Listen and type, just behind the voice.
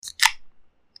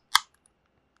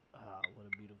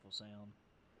wonderful sound.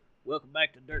 Welcome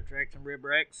back to Dirt Tracks and Rib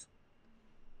Racks.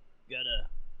 Got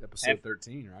a Episode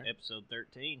 13, right? episode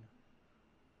 13.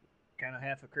 Kind of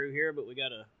half a crew here, but we got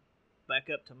to back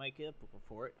up to make up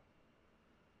for it.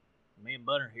 Me and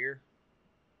Bunner here.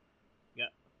 Got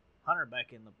Hunter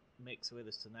back in the mix with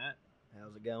us tonight.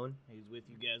 How's it going? He's with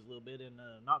you guys a little bit in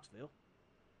Knoxville.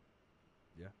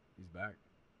 Yeah, he's back.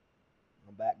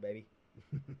 I'm back, baby.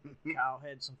 Kyle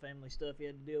had some family stuff he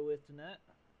had to deal with tonight,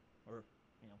 or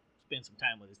spend some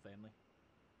time with his family,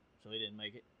 so he didn't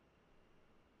make it.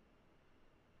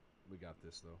 We got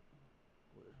this though.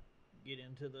 We'll get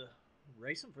into the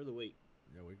racing for the week.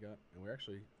 Yeah, and we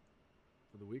actually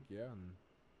for the week, yeah, and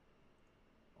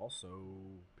also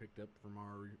picked up from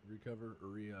our recap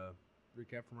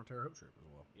from our Terre Haute trip as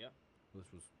well. Yeah, This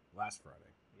was last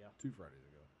Friday. Yeah, 2 Fridays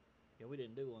ago. yeah. We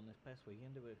didn't do one this past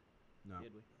weekend, did we? No,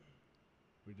 Did we?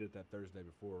 we did it that Thursday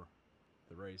before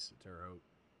the race at Terre Haute,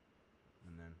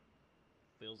 and then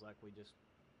Feels like we just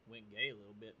went gay a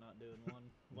little bit not doing one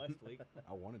last week.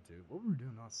 I wanted to. What were we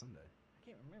doing last Sunday? I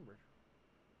can't remember.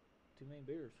 Too many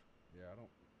beers. Yeah, I don't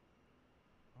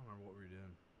remember what we were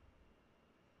doing.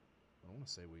 I want to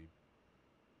say we.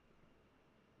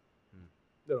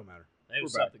 That don't matter. There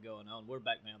was We're back. something going on. We're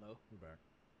back now, though. We're back.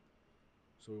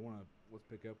 So let's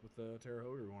pick up with Terre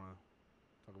Haute, or we want to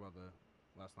talk about the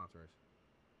last night's race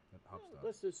at Hopstop?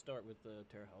 Let's just start with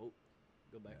Terre Haute.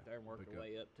 Go back Yeah, there and work pick our up.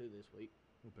 way up to this week.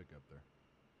 We'll pick up there.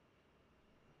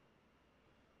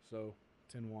 So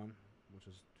 10-1, which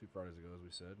was 2 Fridays ago, as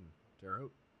we said, in Terre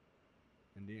Haute,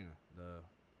 Indiana, the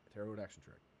Terre Haute Action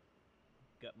Track.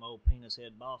 Got my old penis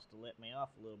head boss to let me off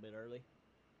a little bit early,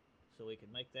 so we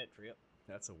could make that trip.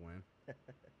 That's a win.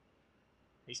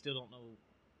 He still don't know,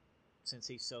 since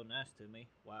he's so nice to me,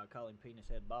 why I call him penis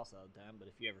head boss all the time. But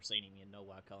if you ever seen him, you know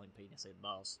why I call him penis head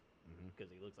boss,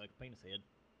 because he looks like a penis head.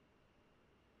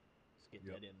 Let's get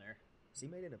that in there. Has he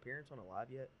made an appearance on a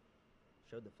live yet?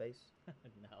 Showed the face?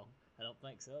 No, I don't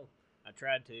think so. I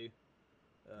tried to.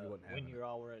 wasn't When having you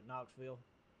all were at Knoxville,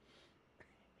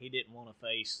 he didn't want a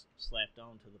face slapped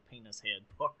onto the penis head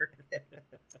part.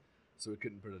 So we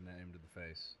couldn't put a name to the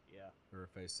face, Yeah. or a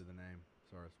face to the name.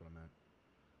 Sorry, that's what I meant.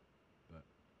 But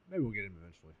maybe we'll get him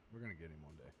eventually. We're gonna get him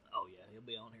one day. Oh, yeah, he'll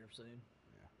be on here soon.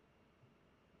 Yeah.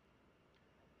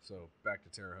 So back to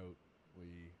Terre Haute.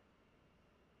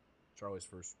 Charlie's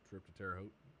first trip to Terre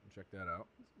Haute. Check that out.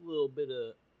 A little bit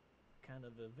of kind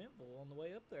of eventful on the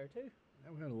way up there, too. Yeah,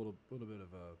 we had a little bit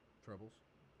of troubles.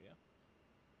 Yeah.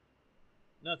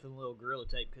 Nothing little Gorilla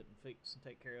Tape couldn't fix and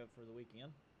take care of for the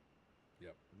weekend.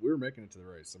 Yep. We were making it to the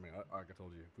race. I mean, like I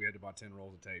told you, if we had to buy 10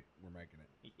 rolls of tape, we're making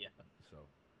it. Yeah. So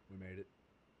we made it.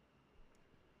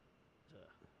 It's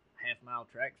a half-mile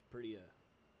track's pretty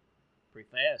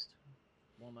fast.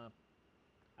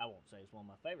 I won't say it's one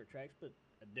of my favorite tracks, but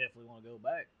I definitely want to go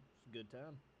back. It's a good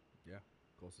time. Yeah.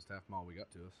 Closest half mile we got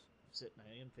to us. Sitting in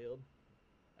the infield.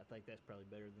 I think that's probably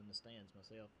better than the stands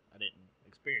myself. I didn't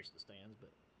experience the stands, but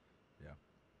Yeah.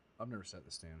 I've never sat in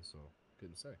the stands, so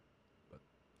couldn't say. But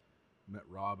met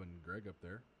Rob and Greg up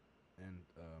there, and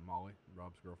Molly,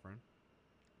 Rob's girlfriend.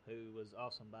 who was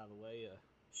awesome, by the way,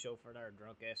 chauffeured our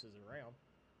drunk asses around.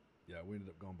 Yeah, we ended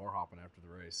up going bar hopping after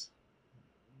the race.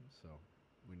 So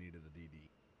we needed a DD.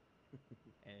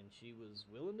 And she was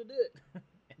willing to do it.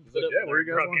 And He's put like, up yeah, with where our you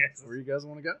guys drunk want? asses. Where you guys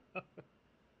want to go?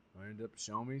 I ended up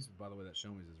Showme's. By the way, that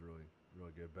Showme's is really,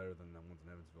 really good. Better than the ones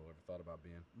in Evansville. Ever thought about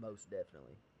being? Most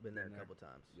definitely. Been there Been a there. couple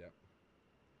times. Yep.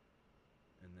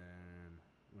 And then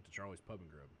went to Charlie's Pub and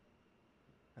Grub.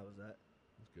 How was that?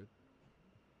 That's good.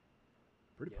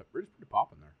 Pretty, Yep. pretty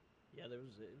popping there. Yeah, it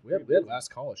was We had pretty last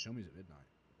call at Showme's at midnight.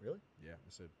 Really? Yeah,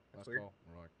 they said That's last weird. call.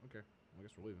 We're like, okay, I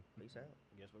guess we're leaving. Peace out.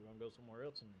 I guess we're going to go somewhere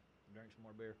else and drink some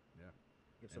more beer.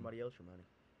 Give somebody else your money.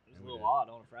 It was And a we little did. odd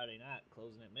on a Friday night,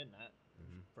 closing at midnight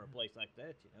Mm-hmm. for a place like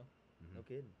that, you know. No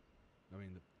kidding. I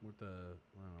mean, with the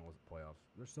I don't know, was it playoffs?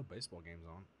 There's still baseball games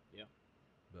on. Yeah.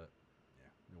 But yeah,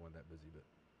 it wasn't that busy. But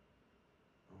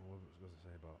what was I supposed to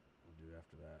say about what we'll do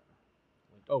after that?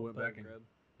 Went Pub back and and Grub.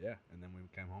 yeah, and then we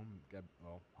came home. Got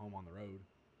home on the road.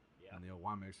 Yeah. And the old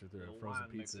wine mixer threw a Old frozen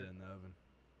wine pizza mixer. in the oven.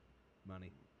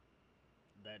 Money.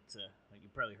 That's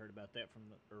you probably heard about that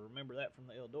or remember that from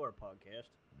the Eldora podcast.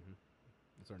 Mm-hmm.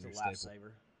 It's our It's new a staple.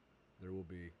 lifesaver. There will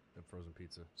be a frozen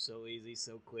pizza So easy,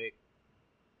 so quick.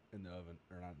 in the oven,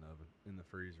 or not in the oven, in the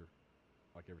freezer,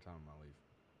 like every time I leave,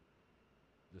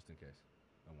 just in case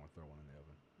I want to throw one in the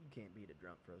oven. You can't beat a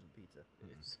drunk frozen pizza.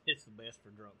 It's the best for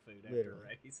drunk food after Literally.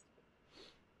 a race.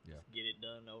 Yeah. Just get it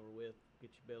done, over with, get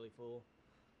your belly full,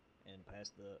 and pass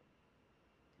the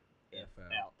F F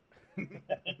out.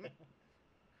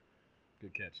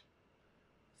 Good catch.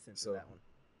 Censor So- that one.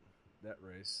 That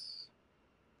race,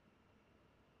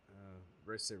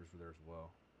 Race Sabers were there as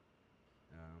well.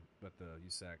 But the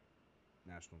USAC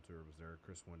National Tour was there.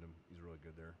 Chris Wyndham, he's really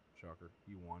good there. Shocker.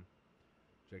 He won.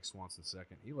 Jake Swanson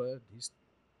second. He led.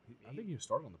 I think he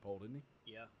started on the pole, didn't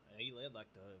he? Yeah, he led like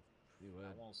He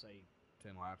led. I want to say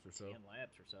 10 laps or so. 10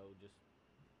 laps or so just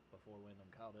before Wyndham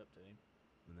caught up to him.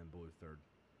 And then blew third.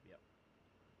 Yep.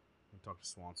 We talked to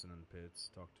Swanson in the pits.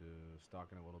 Talked to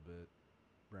Stockton a little bit.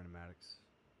 Brandon Maddox.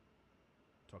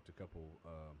 Talked to a couple,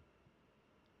 or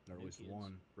at New least kids.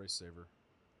 one race saver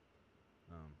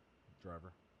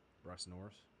driver, Bryson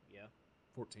Norris. Yeah.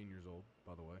 14 years old,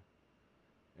 by the way.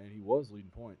 And he was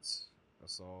leading points. I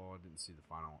didn't see the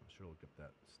final. I should have looked up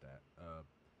that stat.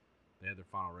 They had their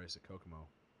final race at Kokomo.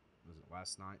 Was it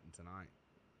last night and tonight?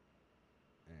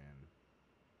 And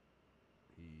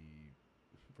he,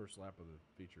 first lap of the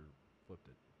feature, flipped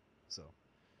it. So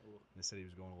they said he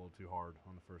was going a little too hard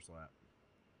on the first lap.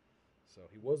 So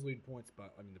he was leading points,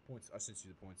 but I mean the points. I sent you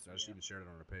the points. I just even shared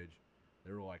it on our page.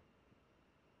 They were like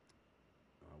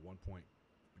 1 point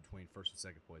between first and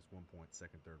second place, 1 point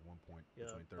second, third, 1 point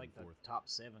between third like and fourth. The top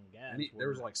 7 guys. And there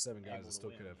was like 7 guys that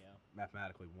still win, could have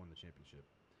mathematically won the championship,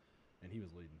 and he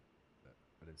was leading. But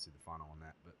I didn't see the final on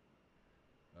that, but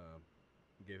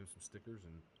gave him some stickers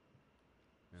and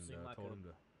like told him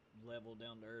to level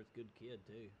down to earth, good kid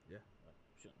too. Yeah, I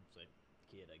shouldn't say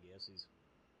kid. I guess he's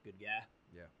a good guy.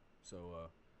 Yeah. So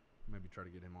maybe try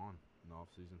to get him on in the off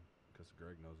season because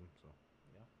Greg knows him. So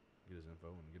yeah, get his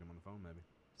info and get him on the phone maybe.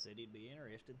 Said he'd be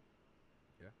interested.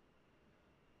 Yeah.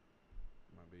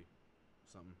 Might be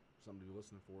something to be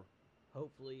listening for.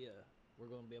 Hopefully, we're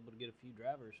going to be able to get a few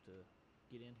drivers to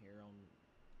get in here on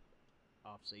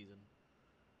off season.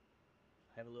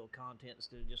 Have a little content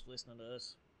instead of just listening to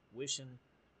us wishing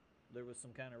there was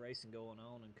some kind of racing going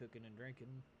on and cooking and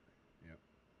drinking. Yep.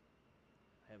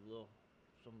 Have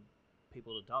some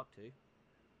people to talk to.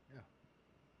 Yeah.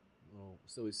 A little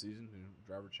silly season,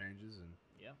 driver changes and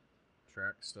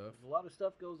track stuff. A lot of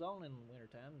stuff goes on in the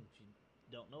wintertime that you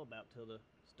don't know about till the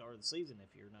start of the season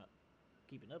if you're not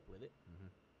keeping up with it.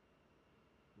 Mm-hmm.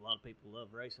 A lot of people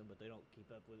love racing, but they don't keep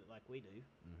up with it like we do.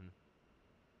 Mm-hmm.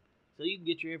 So you can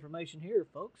get your information here,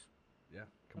 folks.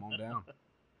 Yeah, come on down.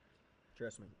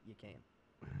 Trust me, you can.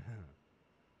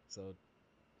 So,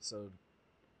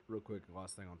 real quick,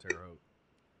 last thing on Terre Haute.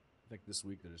 I think this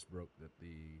week they just broke that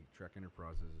the Track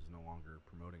Enterprises is no longer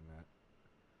promoting that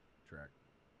track.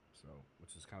 So,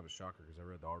 which is kind of a shocker because I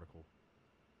read the article.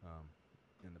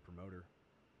 And the promoter,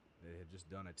 they had just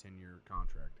done a 10-year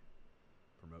contract,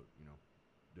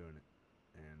 doing it.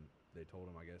 And they told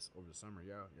him, I guess, over the summer,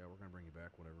 yeah, we're going to bring you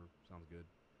back, whatever, sounds good.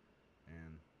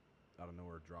 And out of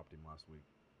nowhere, dropped him last week.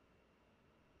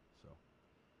 So,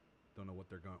 don't know what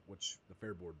they're going, the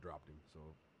Fair Board dropped him.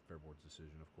 So, Fair Board's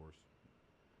decision, of course.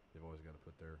 They've always got to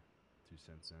put their 2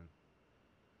 cents in.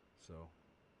 So,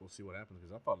 we'll see what happens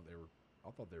because I thought they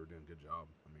were doing a good job.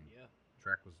 I mean,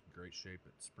 track was in great shape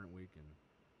at Sprint Week, and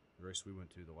the race we went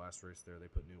to, the last race there,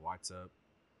 they put new lights up.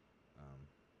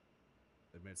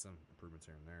 They've made some improvements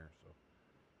here and there. So,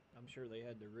 I'm sure they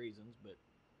had their reasons, but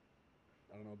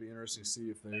I don't know. It'd be interesting to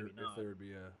see if there would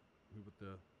be who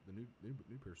the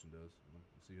new person does.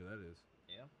 We'll see who that is.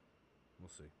 Yeah,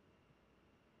 we'll see.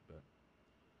 But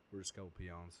we're just a couple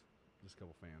peons, just a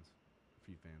couple fans, a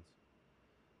few fans.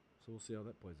 So we'll see how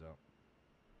that plays out.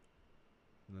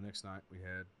 And the next night we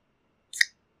had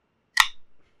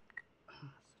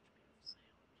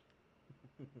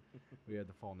we had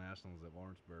the Fall Nationals at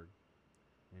Lawrenceburg,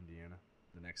 Indiana.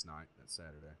 The next night, that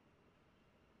Saturday,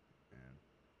 and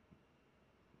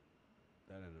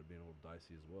that ended up being a little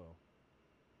dicey as well.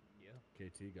 Yeah.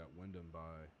 KT got Wyndham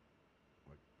by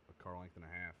like a car length and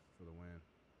a half for the win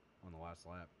on the last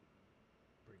lap.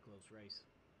 Pretty close race.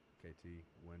 KT,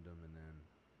 Wyndham, and then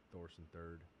Thorson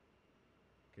third.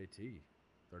 KT,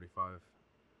 35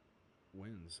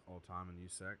 wins all time in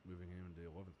USAC, moving him into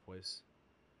 11th place,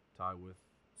 tie with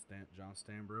John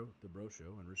Stanbro, the Bro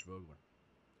Show, and Rich Vogler.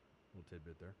 Little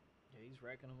tidbit there. Yeah, he's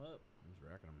racking them up. He's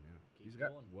racking them, yeah. Keep He's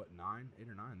got, going. 8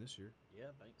 or 9 this year?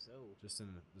 Yeah, I think so. Just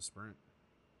in the sprint.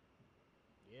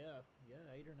 Yeah,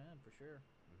 8 or 9 for sure.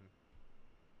 Mm-hmm.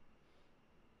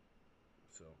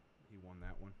 So, he won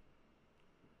that one.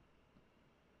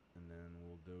 And then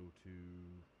we'll go to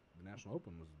the National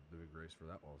Open was the big race for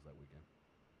that Outlaws that weekend.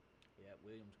 Yeah,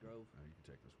 Williams Grove. You can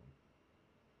take this one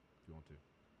if you want to.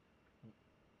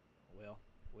 Well,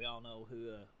 we all know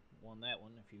who won that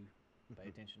one if you pay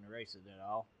attention to races at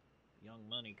all. Young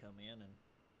Money come in and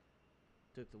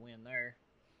took the win there.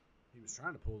 He was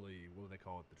trying to pull what do they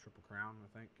call it, the Triple Crown, I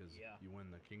think, because you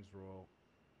win the Kings Royal,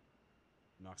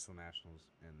 Knoxville Nationals,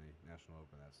 and the National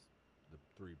Open. That's the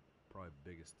 3 probably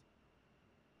biggest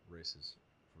races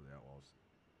for the Outlaws.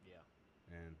 Yeah.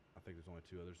 And I think there's only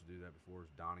 2 others to do that before.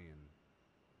 It's Donnie and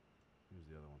who's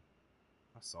the other one?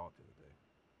 I saw it the other day.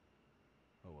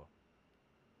 Oh well.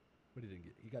 But he didn't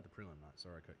get. He got the prelim night.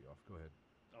 Sorry, I cut you off. Go ahead.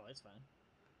 Oh, that's fine.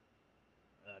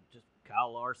 Just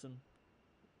Kyle Larson,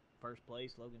 first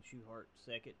place. Logan Schuhart,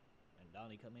 second. And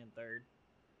Donnie come in third.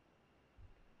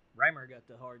 Raymer got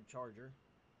the hard charger.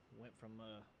 Went from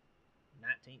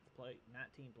 19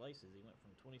 places. He went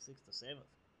from 26th to 7th.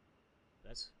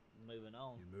 That's moving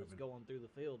on. He's That's moving. going through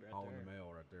the field right All there. in the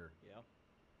mail right there. Yeah.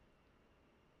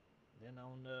 Then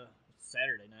on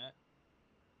Saturday night,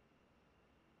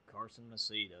 Carson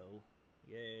Macedo.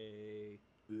 Yay.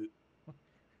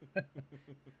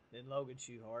 Then Logan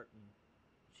Schuhart and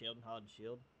Sheldon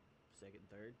Hodgeshield, second and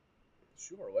third.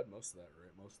 Schuhart led most of that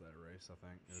race, I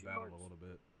think. They battled a little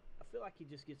bit. I feel like he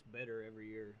just gets better every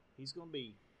year. He's going to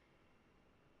be.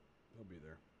 He'll be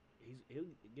there. He'll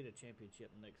get a championship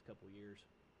in the next couple of years.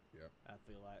 Yeah. I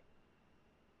feel like.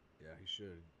 Yeah, he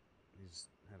should. He's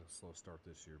had a slow start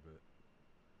this year, but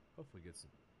hopefully gets.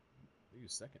 He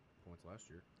was second points last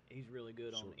year. He's really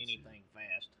good on Short anything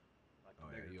fast. Like the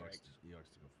bigger he tracks. likes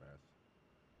to go fast.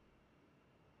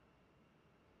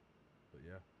 But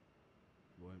yeah,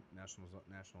 National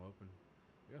Open.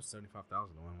 We got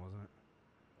 75,000 to win, wasn't it?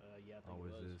 Yeah, I think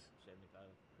Always it was is. 75.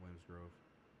 Williams Grove.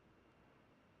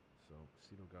 So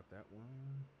Cito got that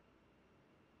one.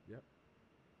 Yep.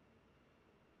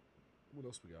 What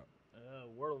else we got?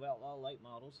 World of Outlaw late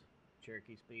models,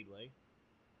 Cherokee Speedway,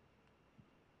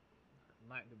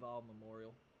 Mike Duvall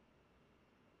Memorial,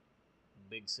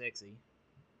 Big Sexy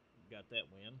got that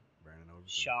win. Brandon Overton.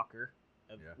 Shocker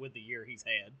Yeah. with the year he's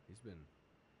had. He's been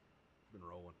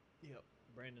rolling. Yep.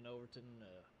 Brandon Overton,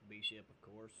 Bishop, of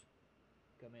course,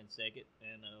 come in second,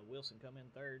 and Wilson come in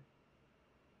third.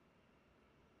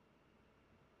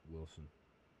 Wilson.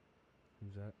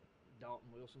 Who's that? Dalton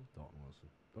Wilson. Dalton Wilson.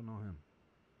 Don't know him.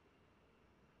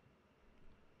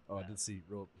 Oh, I did see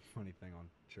real funny thing on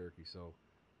Cherokee. So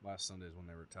last Sunday is when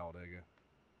they were at Talladega,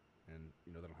 and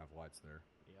they don't have lights there.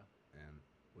 Yeah. And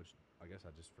which I guess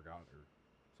I just forgot or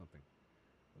something,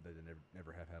 but they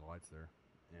never have had lights there.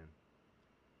 And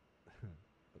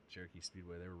but Cherokee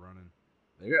Speedway, they were running.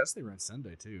 They ran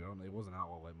Sunday too. I don't know, it wasn't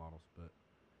Outlaw late models, but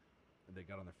they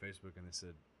got on their Facebook and they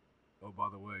said, "Oh, by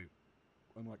the way,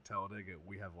 unlike Talladega,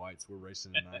 we have lights. We're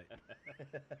racing tonight."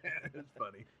 It's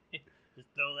funny. Just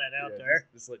throw that out Yeah, there.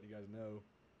 Just letting you guys know.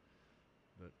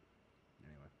 But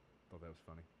anyway, thought that was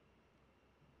funny.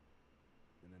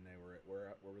 And then they were at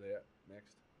where were they at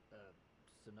next?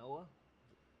 Sonoa.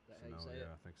 Is that how you say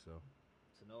Yeah, it? I think so.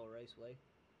 Sonoa Raceway.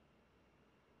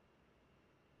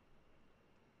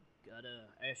 Got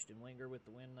Ashton Winger with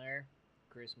the win there.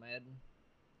 Chris Madden.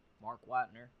 Mark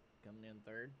Whitener coming in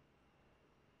third.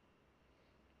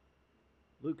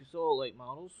 Lucas Oil late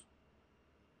models.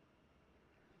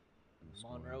 Let's go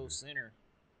Monroe under. Center.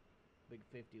 Big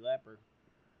 50 lapper.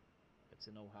 That's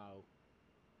in Ohio.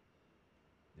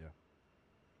 Yeah.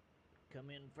 Come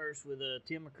in first with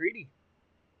Tim McCready.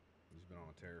 He's been on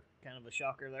a tear. Kind of a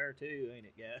shocker there too, ain't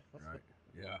it, guy? Right.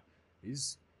 Yeah.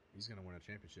 He's gonna win a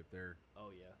championship there. Oh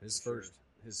yeah. His for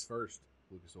first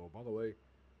Lucas Oil. By the way,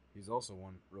 he's also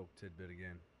one real tidbit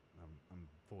again. I'm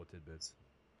full of tidbits.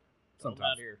 Sure.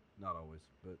 Sometimes, Out here. not always,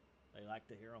 but They like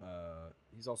to hear them.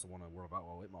 he's also won a World of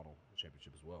Outlaw late model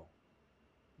championship as well.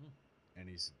 And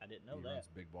I didn't know he that. runs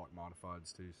big block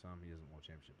modifieds too. Some he hasn't won a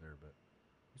championship there, but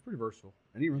he's pretty versatile.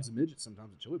 And he runs the midget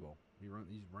sometimes at Chili Bowl. He's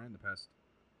ran the past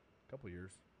couple of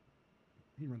years.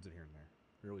 He runs it here and there.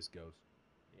 He always goes.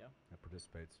 Yeah. And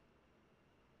participates.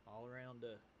 All around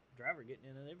driver getting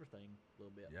in and everything a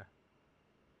little bit. Yeah.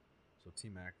 So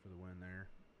T-Mac for the win there.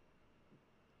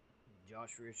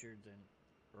 Josh Richards and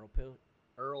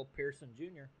Earl Pearson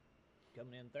Jr.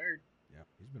 coming in third. Yeah,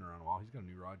 he's been around a while. He's got a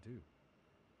new ride too.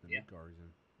 The new car he's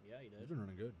in. Yeah, he He's does. been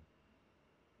running good.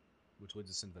 Which leads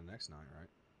us into the next night, right?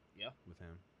 Yeah. With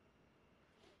him.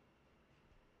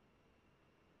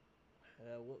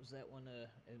 What was that one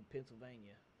in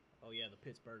Pennsylvania? Oh, yeah, the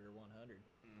Pittsburgher 100.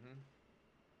 Mm-hmm.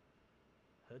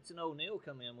 Hudson O'Neal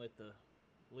come in with the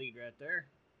lead right there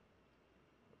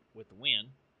with the win.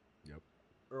 Yep.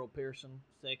 Earl Pearson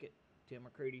second, Tim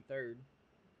McCready third.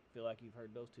 Feel like you've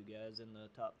heard those two guys in the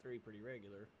top three pretty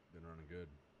regular. Been running good.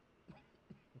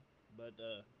 But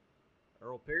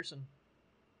Earl Pearson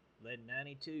led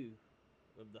 92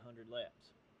 of the 100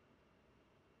 laps.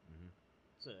 Mm-hmm.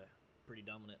 It's a pretty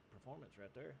dominant performance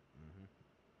right there. Mm-hmm.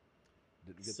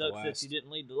 Didn't get Sucks the that last. you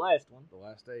didn't lead the last one. The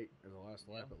last 8 or the last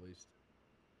lap at least.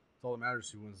 It's all that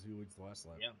matters. Who leads the last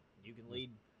lap? Yeah, you can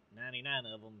lead 99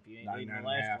 of them if you ain't 99 leading the and a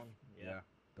last half. one. Yeah.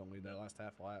 Don't lead that last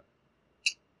half lap.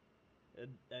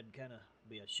 That'd kind of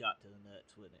be a shot to the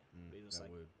nuts, wouldn't it? Be just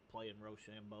that like would. playing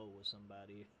Rochambeau with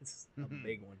somebody. It's A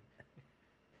big one.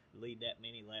 lead that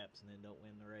many laps and then don't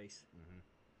win the race. Mm-hmm.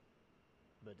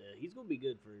 But he's going to be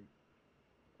good for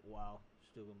a while.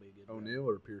 Still going to be a good driver. O'Neal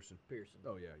or Pearson? Pearson.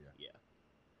 Oh, yeah. Yeah.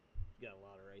 He's got a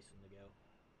lot of racing to go.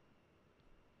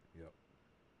 Yep.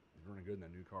 He's running good in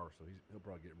that new car, so he'll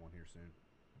probably get one here soon.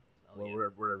 Oh, well,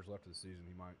 yeah. whatever's left of the season,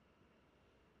 he'll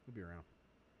be around.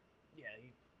 Yeah,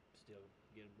 he still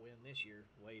get a win this year,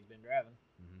 the way he's been driving.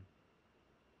 Mm-hmm.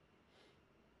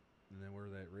 And then where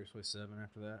are they at Raceway 7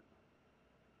 after that?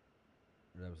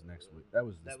 Or that was next week. That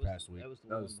was this past week. That was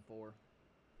the one before.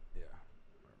 Yeah.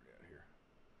 Where are we at here?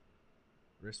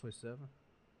 Raceway 7?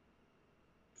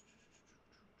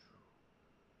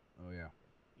 Oh, yeah.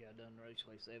 Yeah, I done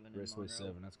Raceway 7 in Raceway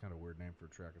Monroe. 7. That's kind of a weird name for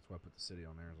a track. That's why I put the city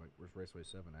on there. I was like, where's Raceway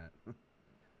 7 at?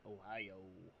 Ohio.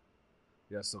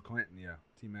 Yeah, so Clanton,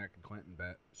 T-Mac and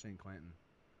Shane Clanton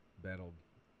battled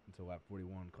until lap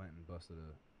 41. Clanton busted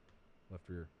a left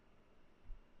rear.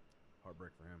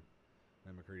 Heartbreak for him.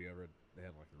 Then McCready they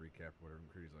had like the recap or whatever.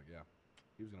 McCready's like, yeah,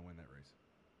 he was going to win that race.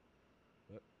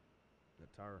 But that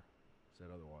tire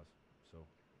said otherwise. So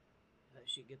That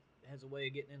shit has a way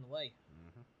of getting in the way.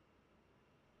 Mm-hmm.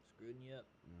 Screwing you up.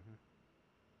 Mm-hmm.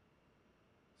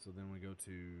 So then we go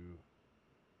to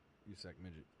USAC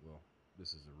Midget. Well,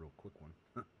 this is a real quick one.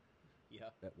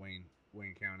 Yeah. At Wayne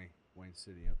County, Wayne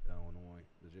City, Illinois.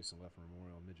 The Jason Leffler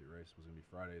Memorial Midget Race was going to be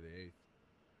Friday the 8th,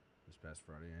 this past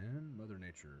Friday, and Mother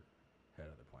Nature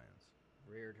had other plans.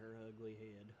 Reared her ugly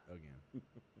head. Again.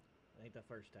 Ain't the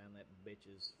first time that bitch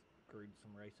has screwed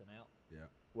some racing out. Yeah.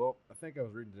 Well, I think I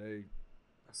was reading today,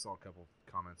 I saw a couple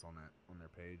comments on their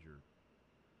page or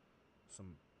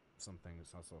some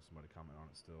things. I saw somebody comment on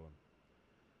it still. And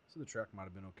so the track might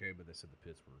have been okay, but they said the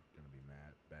pits were going to be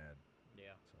bad.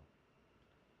 Yeah. So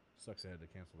sucks they had to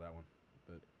cancel that one.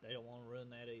 But they don't want to run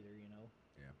that either, you know.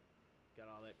 Yeah.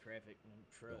 Got all that traffic and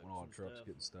trucks. Don't want all the trucks stuff.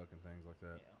 getting stuck and things like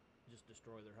that. Yeah. Just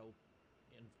destroy their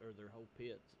whole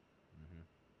pits. Mm-hmm.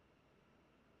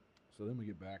 So then we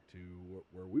get back to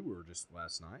where we were just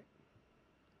last night.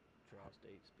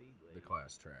 Tri-State Speedway. The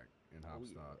class track in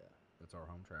Hopstock. Yeah. That's our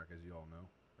home track, as you all know.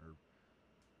 Or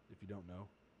if you don't know,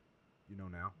 you know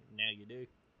now. Now you do.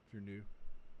 If you're new,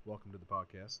 welcome to the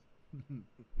podcast.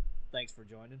 Thanks for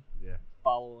joining. Yeah.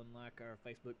 Follow and like our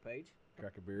Facebook page.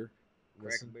 Crack a beer.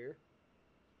 Crack Listen. a beer.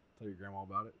 Tell your grandma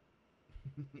about it.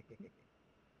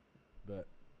 But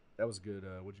that was good.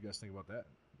 What'd you guys think about that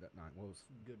night? What was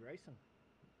Good racing.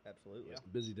 Absolutely. Yeah.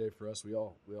 busy day for us. We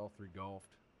all three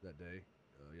golfed that day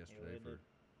yesterday Yeah, we for did.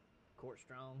 Court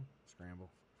Strong scramble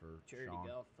for charity Sean.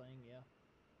 golf thing. Yeah.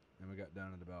 And we got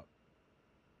done at about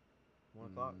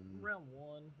 1 o'clock. Round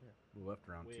 1. we left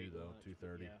around We 2 ate though, lunch,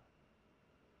 2:30, Yeah.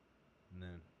 and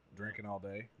then drinking all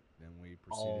day. Then we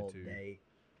All proceeded to day.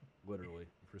 literally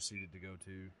proceeded to go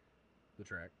to the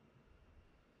track,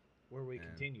 Where we And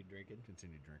continued drinking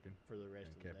continued drinking, for the rest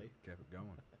and of the day. kept it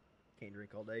going. Can't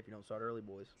drink all day if you don't start early,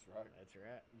 boys. That's right. That's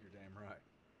right. You're damn right.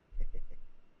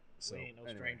 So We ain't no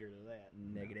anyway, stranger to that.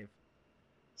 Negative.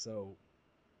 So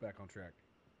back on track.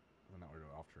 Well, not really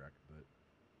off track, but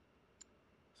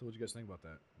so what'd you guys think about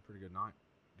that? Pretty good night.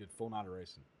 Good full night of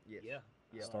racing. Yes. Yeah.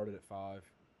 Yeah. Started at 5,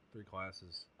 3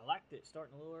 classes. I liked it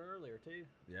starting a little earlier too.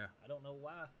 Yeah, I don't know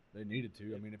why. they needed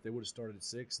to. I mean, if they would have started at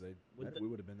 6, we With the-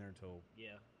 would have been there until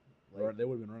Yeah. Late. or they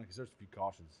would have been running because there's a few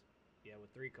cautions. Yeah,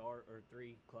 with 3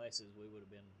 classes, we would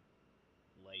have been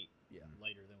late. Yeah.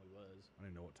 Later than we was. I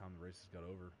didn't know what time the races got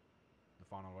over. The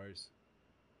final race,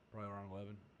 probably around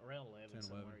 11. Around 11 10,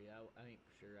 somewhere. Yeah, I ain't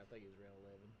for sure. I think it was around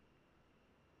 11.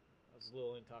 I was a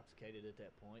little intoxicated at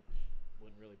that point.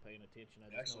 Wasn't really paying attention. I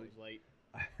just know it was late.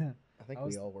 I think I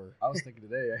was- we all were. I was thinking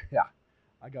today, yeah.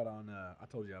 I got on. I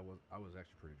told you I was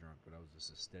actually pretty drunk, but I was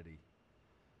just a steady,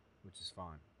 which is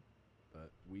fine. But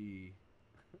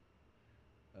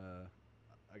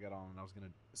I got on and I was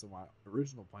gonna. So my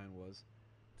original plan was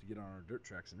to get on our Dirt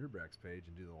Tracks and Nurbrax page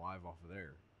and do the live off of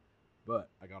there. But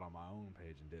I got on my own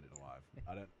page and did it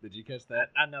live. Did you catch that?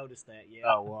 I noticed that. Yeah.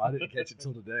 Oh well, I didn't catch it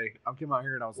till today. I came out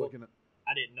here and I was Well, looking at.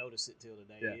 I didn't notice it till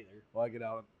today Yeah. either. Well, I get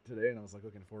out today and I was like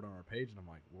looking for it on our page and I'm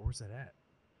like, well, where's that at?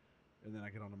 And then I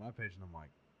get onto my page and I'm like,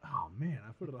 oh man,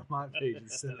 I put it on my page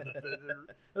instead of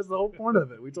that's the whole point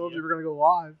of it. We told you Yep. we're gonna go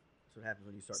live. That's what happens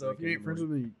when you start. So if you drinking ain't in the friends with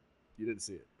morning. me, you didn't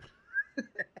see it.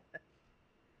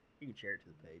 You can share it to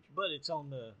the page. But it's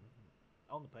on the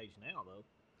page now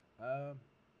though.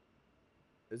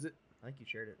 Is it? I think you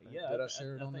shared it. right? Yeah. Did I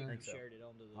share it on think there? you So. shared it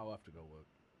onto the. I'll have to go look.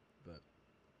 But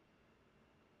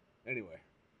anyway,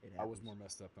 It I was happens. more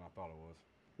messed up than I thought I was,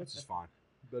 which is fine.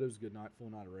 But it was a good night, full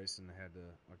night of racing. They had the,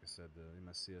 like I said, the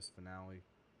MSCS finale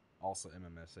Also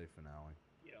MMSA finale,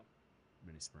 Yeah.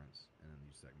 mini sprints, and then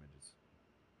the USAC midgets.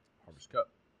 Harvest Cup.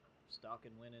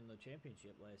 Stocking winning the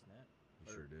championship last night.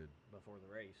 He sure did. Before the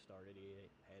race started, he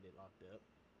had it locked up.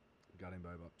 Got him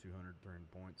by about 200,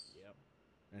 300 points. Yep.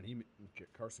 And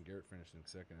Carson Garrett finished in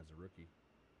second as a rookie.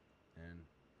 And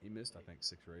he missed, I think,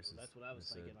 6 races. Well, that's what I was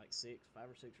thinking, like 5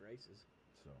 or 6 races.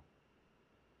 So,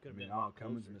 Could have I mean, been a lot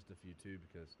Cummins closer. missed a few too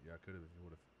because, I could have if he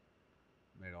would have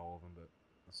made all of them. But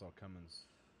I saw Cummins,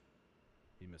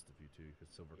 he missed a few too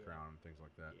because Silver Crown and things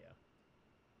like that. Yeah.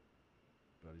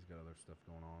 But he's got other stuff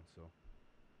going on. So,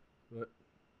 but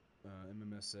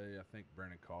MMSA, I think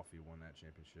Brandon Coffey won that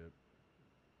championship.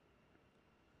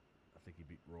 I think he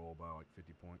beat Roll by like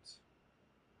 50 points.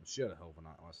 And she had a hell of a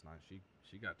night last night.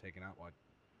 She got taken out by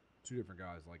 2 different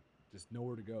guys, like just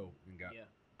nowhere to go, and got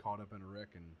caught up in a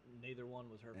wreck, and neither one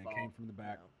was her and fault. came from the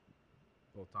back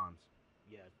both times.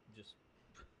 Yeah, just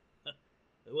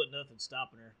there wasn't nothing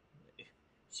stopping her.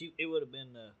 It would have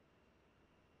been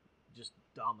just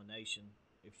domination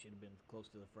if she'd have been close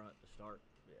to the front to start.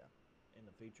 Yeah. In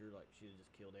the feature, like she'd have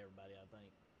just killed everybody, I think.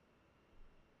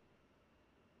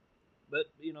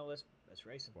 But that's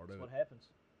racing. That's what happens.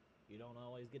 You don't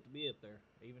always get to be up there,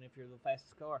 even if you're the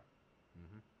fastest car.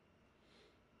 Mm-hmm.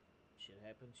 Shit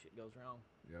happens. Shit goes wrong.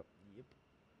 Yep. Yep.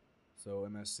 So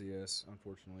MSCS,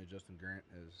 unfortunately, Justin Grant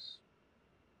has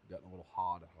gotten a little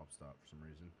hot at Hopstop for some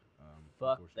reason.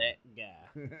 Fuck that guy.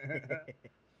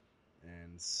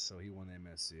 And so he won the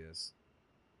MSCS.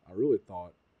 I really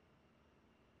thought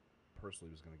Pursley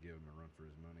was going to give him a run for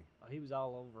his money. Oh, he was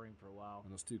all over him for a while.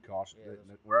 And those 2 cautions, Yeah,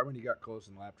 right when he got close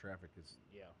in lap traffic,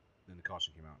 then the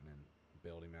caution came out and then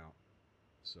bailed him out.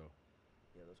 So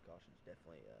yeah, those cautions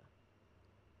definitely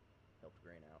helped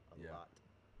Grant out a lot.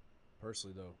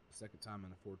 Pursley, though, second time in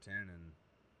the 410, and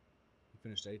he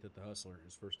finished 8th at the Hustler,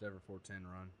 his first ever 410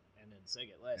 run. And then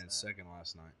second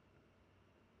last night.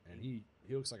 And he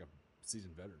looks like a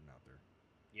seasoned veteran out there.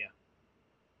 Yeah.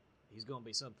 He's going to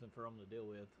be something for him to deal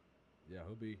with. Yeah,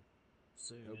 he'll be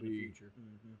soon in the future.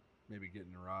 Mm-hmm. Maybe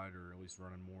getting a ride or at least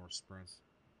running more sprints,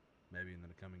 maybe in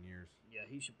the coming years. Yeah,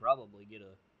 he should probably get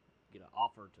an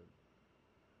offer to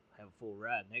have a full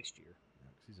ride next year.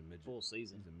 Yeah, 'cause he's a midget. Full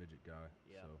season. He's a midget guy.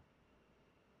 Yeah. So.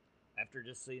 After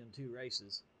just seeing 2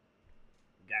 races,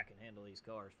 the guy can handle these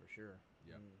cars for sure.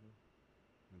 Yeah. Mm-hmm.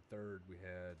 And third, we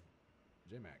had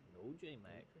J-Mac. No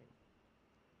J-Mac.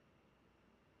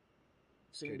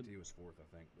 KT was 4th, I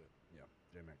think, but yeah,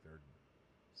 J-Mac 3rd.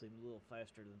 Seemed a little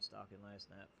faster than Stocking last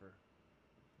night for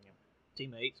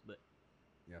teammates, but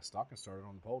yeah, Stocking started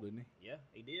on the pole, didn't he? Yeah,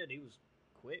 he did. He was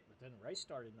quick, but then the race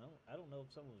started. No, I don't know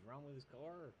if something was wrong with his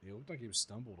car. It looked like he was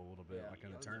stumbled a little bit, Yeah, like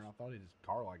in the turn. I thought his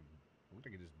car it looked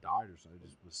like he just died or something. It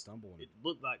just was stumbling. It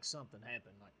looked like something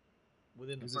happened, like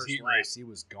within the first heat lap. race. He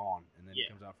was gone, and then he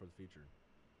comes out for the feature.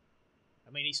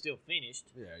 I mean, he still finished.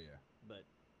 Yeah. But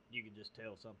you could just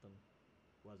tell something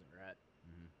wasn't right.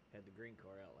 Mm-hmm. Had the green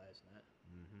car out last night.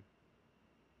 Mm-hmm.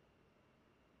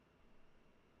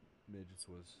 Midgets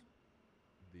was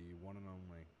the one and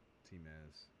only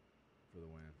T-Mez for the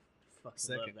win. Fucking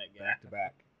Second, love that guy.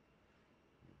 back-to-back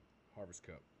Harvest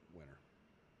Cup winner.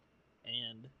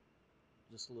 And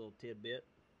just a little tidbit,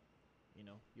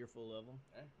 you're full of them.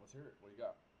 Hey, let's hear it. What do you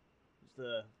got? It's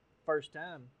the first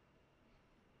time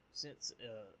since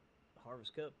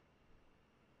Harvest Cup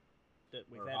that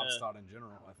we've had Hopstad in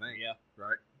general, I think. Yeah.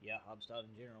 Right? Yeah, Hopstad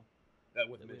in general.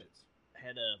 With midgets.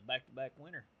 Had a back-to-back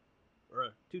winner, or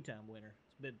a 2-time winner.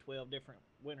 It's been 12 different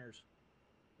winners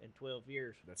in 12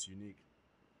 years. That's unique.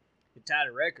 It tied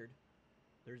a record.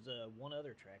 There's one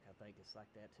other track, I think it's like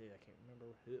that too. I can't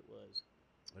remember who it was.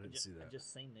 I didn't see that. I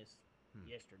just seen this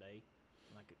yesterday.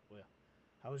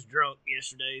 I was drunk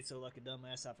yesterday, so like a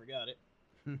dumbass, I forgot it.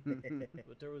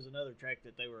 But there was another track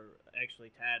that they were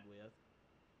actually tied with.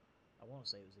 I want to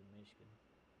say it was in Michigan.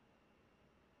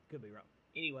 Could be wrong.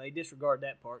 Anyway, disregard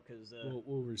that part because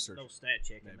we'll research. No stat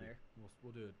check in there.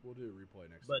 We'll do it. We'll do a replay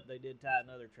next. But they did tie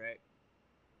another track.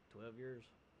 12 years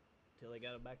till they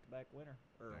got a back-to-back winner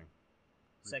or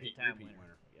second time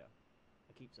winner. Yeah,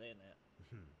 I keep saying that.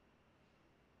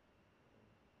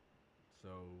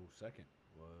 So second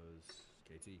was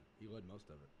KT. He led most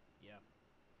of it. Yeah.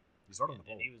 He started on the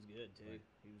pole. And he was good too. Right.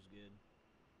 He was good.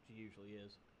 She usually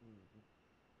is. Mm-hmm.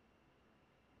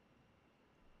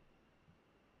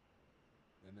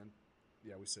 And then,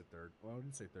 we said third. Well, we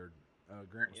didn't say third.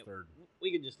 Grant was third.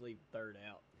 We could just leave third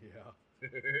out. Yeah.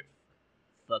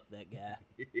 Fuck that guy.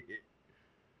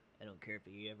 I don't care if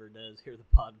he ever does hear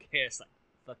the podcast. Like,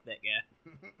 fuck that guy.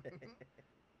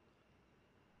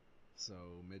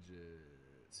 So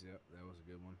midgets. Yep, that was a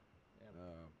good one.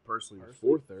 Yeah. Pursley was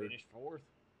third. Finished fourth.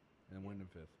 And Wyndham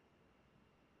fifth.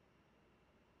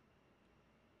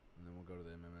 go to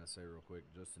the MMSA real quick.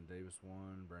 Justin Davis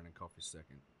won. Brandon Coffey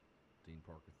second. Dean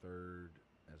Parker third.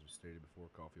 As we stated before,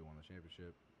 Coffey won the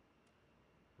championship.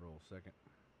 Roll second.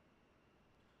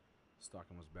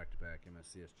 Stockton was back-to-back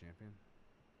MSCS champion.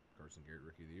 Carson Garrett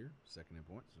Rookie of the Year. Second in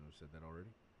points. And we've said that already.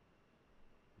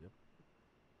 Yep.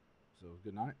 So it was a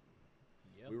good night.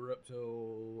 Yep. We were up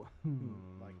till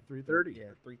like 3:30.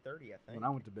 Yeah, 3:30, I think. When I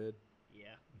went to bed.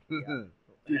 Yeah.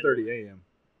 3:30 a.m.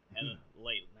 Had a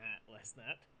late night last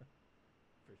night.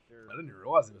 For sure. I didn't even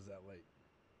realize it was that late.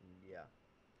 Yeah.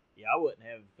 Yeah, I wouldn't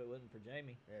have if it wasn't for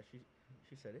Jamie. Yeah,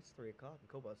 she said it's 3 o'clock, and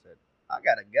Cobalt said, "I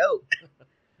gotta go."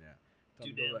 Yeah. Too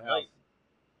Time to go to damn the house. late.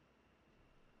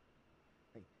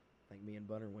 I think me and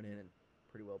Bunner went in and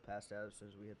pretty well passed out as soon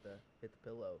as we hit the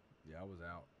pillow. Yeah, I was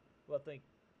out. Well, I think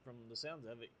from the sounds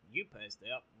of it, you passed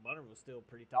out. Bunner was still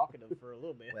pretty talkative for a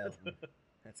little bit. Well,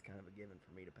 that's kind of a given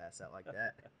for me to pass out like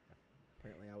that.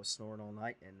 Apparently, I was snoring all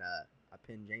night, and I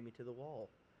pinned Jamie to the wall.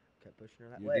 Kept pushing her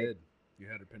that You way. did. You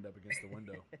had her pinned up against the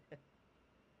window.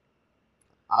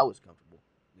 I was comfortable.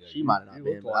 Yeah, She you- might have not you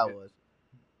been, looked but like I it. was.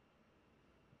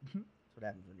 That's what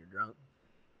happens when you're drunk.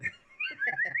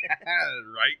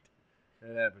 Right.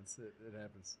 It happens. It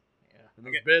happens. Yeah. And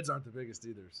those beds aren't the biggest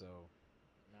either, so.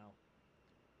 No.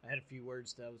 I had a few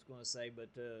words that I was going to say, but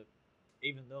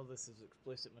even though this is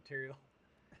explicit material,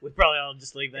 we probably ought to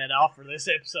just leave that off for this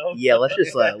episode. Yeah, let's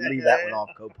just leave that one off,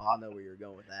 Copa. I know where you're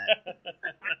going with that.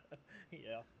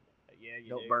 Yeah. Yeah, you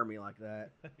Don't do. burn me like that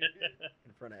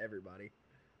in front of everybody.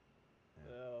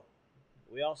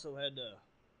 We also had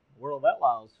World of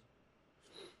Outlaws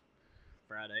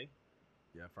Friday,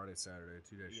 Yeah, Friday, Saturday,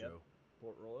 2-day Yep. show.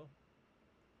 Port Royal.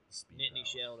 Speed Nittany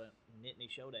Palace.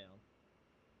 Showdown.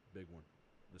 Big one.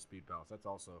 The Speed Palace. That's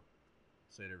also,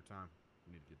 say it every time,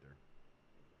 you need to get there.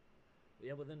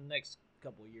 Yeah, within the next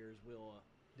couple of years, we'll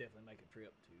definitely make a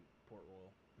trip to Port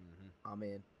Royal. Mm-hmm. I'm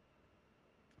in.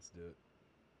 Let's do it.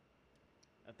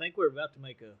 I think we're about to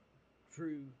make a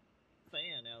true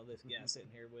fan out of this guy sitting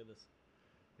here with us.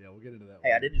 Yeah, we'll get into that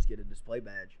Hey, I later. did just get a display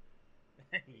badge.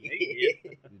 Yeah, you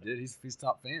did. You did? He's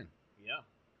top fan Yeah.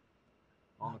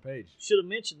 on the page. Should have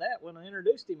mentioned that when I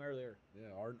introduced him earlier. Yeah,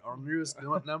 our newest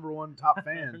number one top Our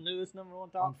fan newest number one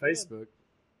top on fan. Facebook.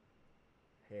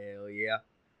 Hell yeah.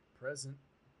 Present.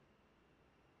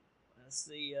 Let's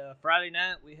see. Friday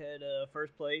night we had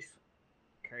first place,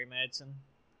 Kerry Madsen.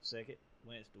 Second,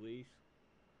 Lance DeWeese.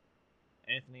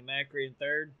 Anthony Macri in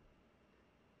third.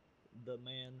 The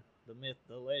man, the myth,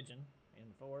 the legend in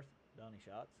fourth, Donnie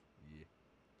Schatz. Yeah.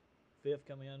 Fifth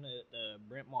coming in at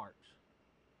Brent Marks.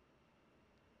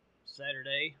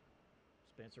 Saturday,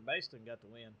 Spencer Baston got the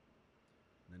win.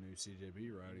 The new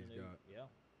CJB ride he's got. Yeah.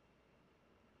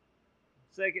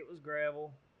 Second was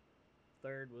Gravel.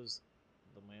 Third was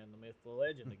the man, the myth, the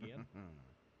legend again,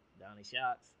 Donnie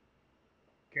Schatz.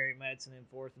 Kerry Madsen in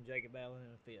fourth and Jacob Allen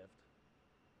in fifth.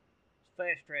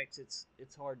 Fast tracks, it's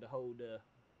hard to hold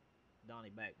Donnie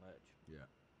back much. Yeah.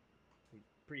 He's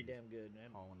pretty damn good.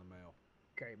 And All in the mail.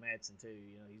 Kerry Madsen too.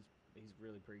 You know, he's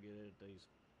really pretty good at these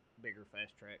bigger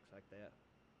fast tracks like that.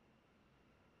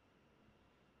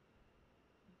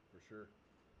 For sure.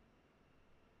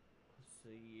 Let's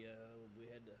see. We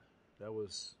had to. That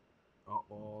was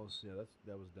Outlaws. Yeah,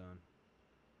 that was done.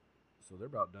 So they're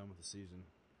about done with the season.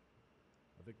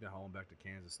 I think they're hauling back to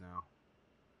Kansas now.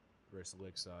 Race the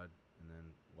Lakeside, and then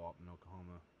Lawton,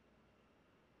 Oklahoma.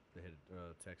 They hit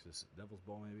Texas Devil's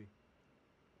Bowl maybe,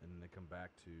 and then they come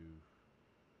back to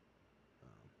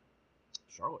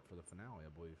Charlotte for the finale,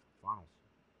 I believe, finals.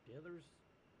 Yeah, there's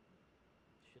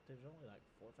only like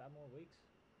 4 or 5 more weeks.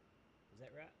 Is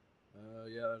that right?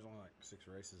 Yeah, there's only like 6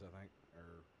 races, I think,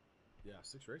 or yeah,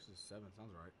 6 races, 7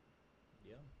 sounds right.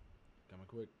 Yeah. Coming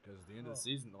quick because the end of the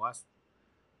season, the last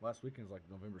weekend is like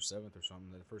November 7th or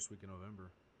something. The first week in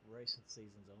November. Racing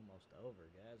season's almost over,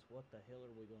 guys. What the hell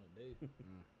are we going to do?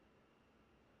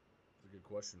 That's a good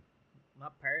question. My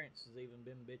parents has even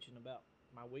been bitching about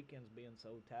my weekends being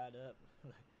so tied up.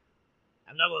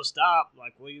 I'm not going to stop.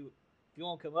 Like, if you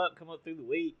want to come up through the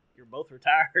week. You're both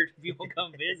retired. If you want to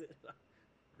come visit.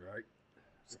 Right.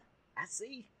 I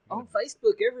see on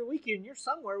Facebook every weekend you're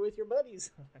somewhere with your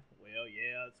buddies. Well,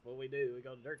 yeah, that's what we do. We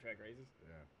go to dirt track races.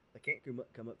 Yeah. They can't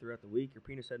come up throughout the week. Your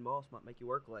penis head moss might make you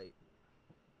work late.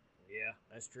 Yeah,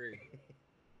 that's true.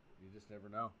 You just never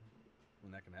know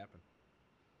when that can happen.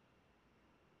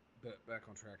 But back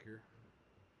on track here.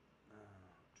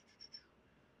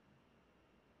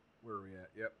 Where are we at?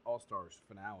 Yep, All Stars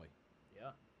finale.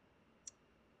 Yeah.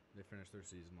 They finished their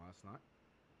season last night.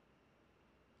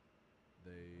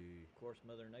 They Of course,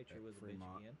 Mother Nature At was a bitch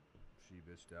Fremont. again. she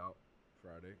bitched out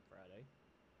Friday. Friday.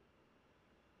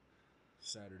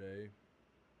 Saturday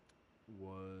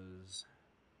was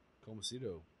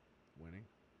Comacito winning.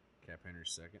 Cap Henry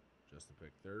second. Justin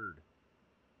Peck third.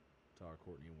 Todd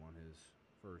Courtney won his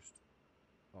first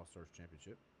All-Stars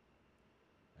championship.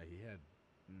 He had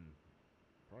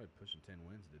probably pushing 10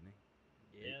 wins, didn't he?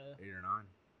 Yeah. Eight or nine.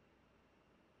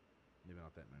 Maybe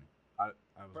not that many. I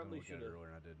was going to look at it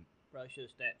earlier and I didn't. Probably should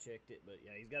have stat checked it, but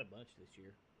yeah, he's got a bunch this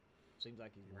year. Seems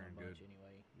like he's won a bunch good.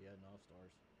 anyway. Yeah, in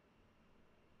All-Stars.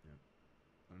 Yeah.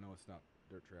 I know it's not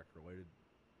dirt track related.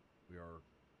 We are,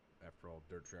 after all,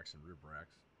 dirt tracks and rib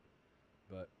racks.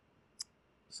 But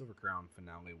Silver Crown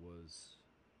finale was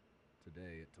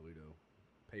today at Toledo.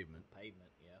 Pavement.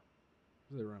 Pavement, yeah.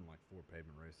 So they run like 4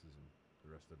 pavement races and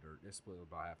the rest of the dirt. They split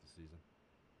about half the season.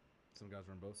 Some guys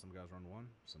run both. Some guys run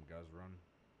one. Some guys run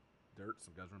dirt.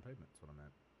 Some guys run pavement. That's what I'm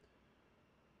at.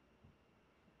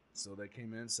 So they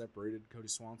came in, separated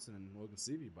Cody Swanson and Logan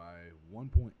Seavey by 1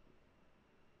 point.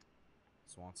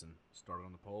 Swanson started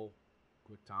on the pole,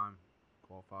 quick time,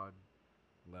 qualified,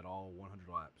 led all 100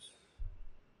 laps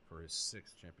for his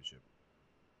 6th championship.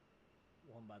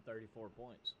 Won by 34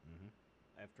 points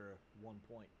after a 1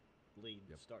 point lead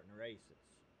starting the race. It's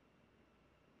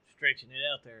stretching it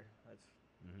out there. That's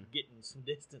getting some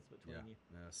distance between you.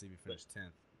 Yeah, Seavey finished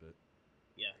 10th, but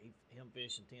yeah, him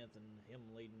finishing 10th and him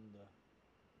leading the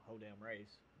whole damn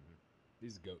race.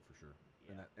 He's a GOAT for sure.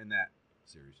 Yeah. In that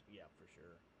series. Yeah, for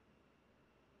sure.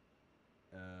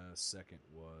 Second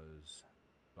was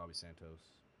Bobby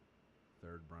Santos.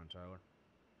 Third, Brian Tyler.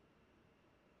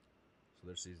 So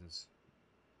their season's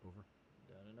over.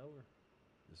 Done and over.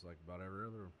 Just like about every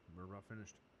other, we're about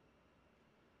finished.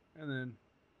 And then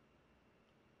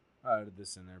I added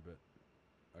this in there, but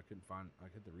I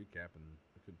hit the recap and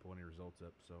I couldn't pull any results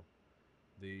up. So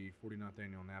the 49th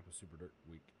annual Napa Super Dirt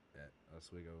Week at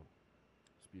Oswego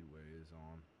Speedway is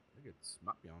on. I think it's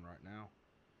might be on right now.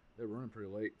 They're running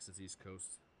pretty late because it's East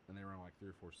Coast, and they run like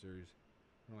 3 or 4 series.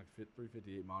 They run like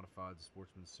 358 modified, the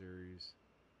Sportsman Series,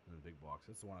 and the big blocks.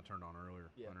 That's the one I turned on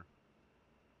earlier, Hunter.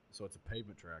 So it's a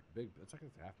pavement track, big. It's like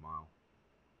a half mile.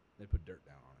 They put dirt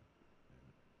down on it. And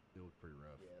it looked pretty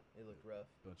rough. Yeah, it looked rough.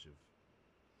 Bunch of,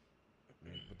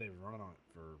 but they've run on it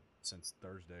since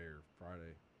Thursday or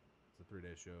Friday. It's a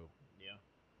 3-day show. Yeah.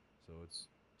 So it's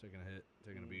taking a hit,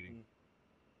 taking a beating.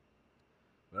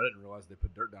 But I didn't realize they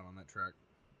put dirt down on that track.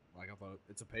 Like I thought,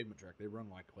 it's a pavement track. They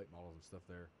run like late models and stuff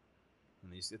there.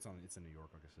 And it's in New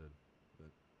York, like I said.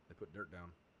 But they put dirt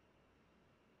down.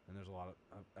 And there's a lot of,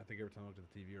 I think every time I looked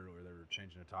at the TV earlier, they were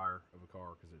changing a tire of a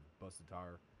car because it busted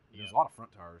tire. And there's a lot of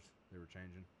front tires they were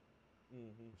changing,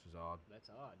 which is odd. That's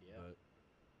odd, yeah. But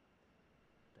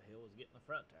the hell was getting the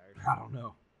front tires? I don't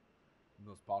know.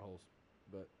 Those potholes.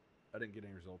 But I didn't get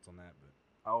any results on that. But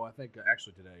I think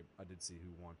actually today I did see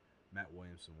who won. Matt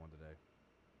Williamson won today.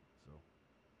 So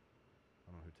I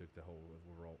don't know who took the whole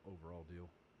overall deal.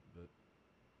 But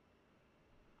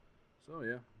so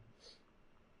yeah.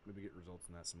 Maybe get results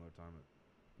in that some other time. But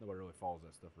nobody really follows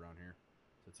that stuff around here.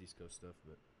 So it's East Coast stuff.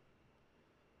 But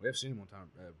we have seen them one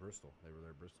time at Bristol. They were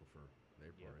there at Bristol for the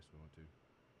April race we went to.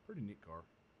 Pretty neat car.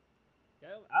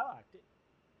 Yeah, I liked it.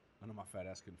 I know my fat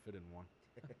ass couldn't fit in one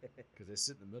because they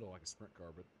sit in the middle like a sprint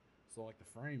car. But so like the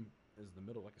frame is the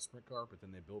middle like a sprint car, but then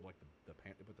they build like they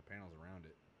put the panels around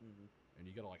it, and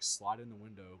you got to like slide in the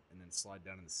window and then slide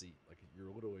down in the seat. Like you're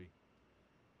literally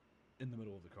in the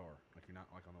middle of the car. Like you're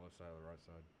not like on the left side or the right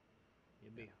side.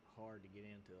 It'd be hard to get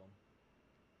into them.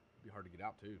 It'd be hard to get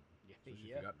out too. Yeah, especially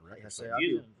if you got in a wreck.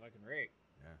 Confusing fucking wreck.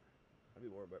 Yeah. I'd be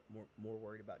more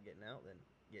worried about getting out than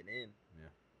getting in.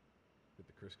 Yeah. Get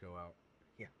the Crisco out.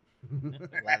 Yeah.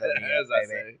 As I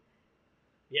say.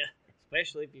 Yeah,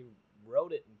 especially if you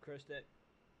rode it and crushed that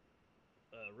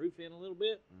roof in a little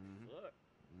bit. Fuck.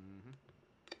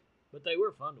 But they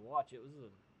were fun to watch. It was a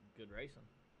good racing.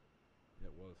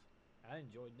 It was. I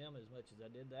enjoyed them as much as I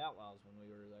did the Outlaws when we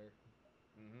were there.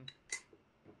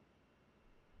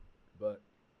 But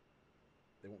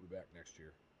they won't be back next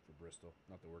year for Bristol.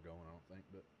 Not that we're going, I don't think.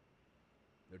 But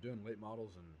they're doing late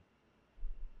models and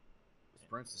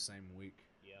sprints the same week.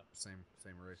 Yeah. Same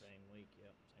race. Same week,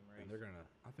 yep. Same race. And they're going to,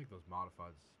 I think those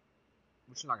modifieds,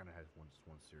 which is not going to have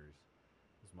one series.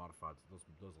 Those modifieds,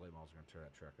 those late models are going to tear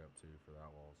that track up too for the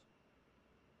Outlaws.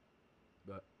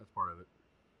 But that's part of it.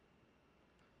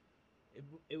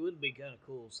 It would be kind of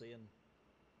cool seeing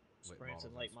sprints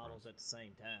and late models models at the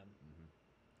same time.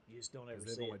 You just don't ever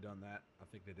see it. They've only done that. I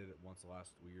think they did it once the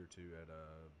last year or two at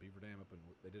Beaver Dam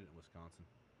they did it in Wisconsin.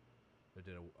 They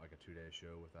did a 2-day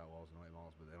show with Outlaws and late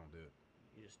models, but they don't do it.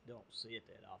 You just don't see it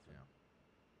that often. Yeah.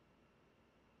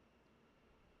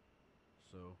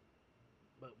 So.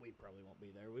 But we probably won't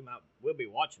be there. We'll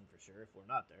be watching for sure if we're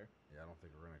not there. Yeah, I don't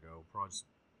think we're gonna go. Probably just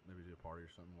maybe do a party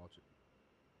or something, watch it.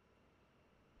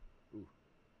 Ooh,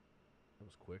 that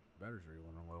was quick. Batteries are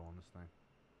running low on this thing.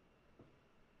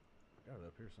 I got it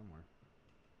up here somewhere.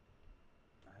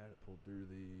 I had it pulled through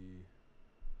the.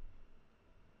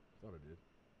 Thought I did.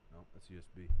 No, that's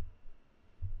USB.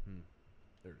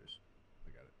 There it is.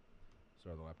 I got it.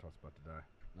 Sorry, the laptop's about to die.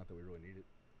 Not that we really need it.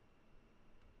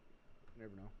 You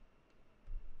never know.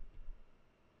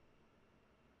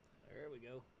 There we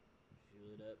go.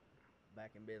 Fuel it up.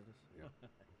 Back in business. Yeah.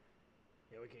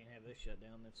 Yeah, we can't have this shut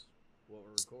down. That's what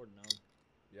we're recording on.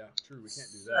 Yeah, true. We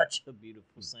can't do that. Such a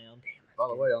beautiful sound. By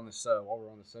the way, on this while we're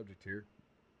on the subject here,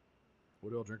 what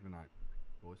do y'all drink tonight,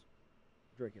 boys?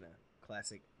 Drinking a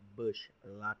classic Bush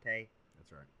latte.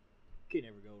 That's right. Can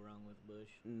never go wrong with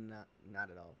Bush. Not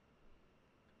at all.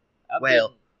 I've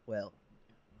Well,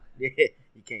 yeah,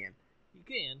 you can. you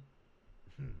can,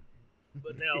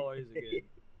 but they always are good.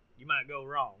 You might go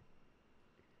wrong.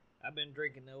 I've been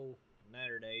drinking the old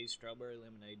Natter Days strawberry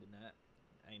lemonade tonight.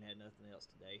 I ain't had nothing else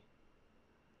today.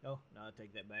 Oh, no, I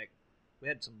take that back. We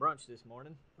had some brunch this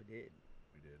morning. We did.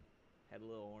 Had a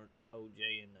little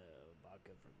OJ and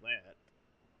vodka for that.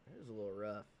 It was a little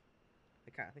rough.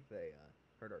 I think they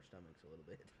hurt our stomachs a little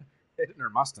bit. It didn't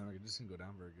hurt my stomach. It just didn't go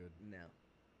down very good. No.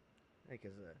 I think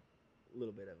it's a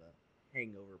little bit of a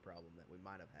hangover problem that we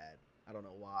might have had. I don't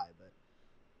know why, but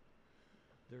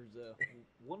There's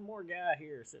one more guy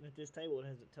here sitting at this table and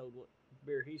hasn't told what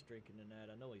beer he's drinking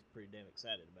tonight. I know he's pretty damn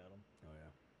excited about them. Oh,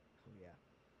 yeah. oh yeah.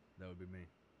 That would be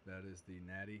me. That is the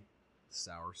Natty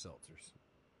Sour Seltzers.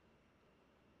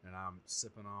 And I'm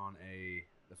sipping on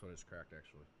that's what it's cracked,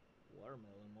 actually.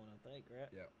 Watermelon one, I think, right?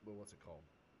 Yeah, but what's it called?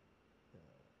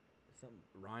 Something.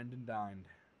 Rind and Dined.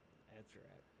 That's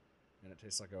right. And it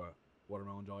tastes like a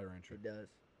watermelon Jolly Rancher. It does.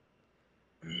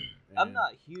 I'm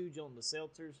not huge on the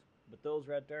seltzers, but those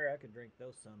right there, I could drink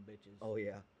those some bitches. Oh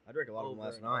yeah. I drank a lot of them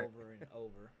last and night. Over and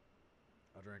over.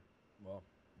 I drank a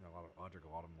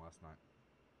lot of them last night.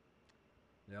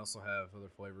 They also have other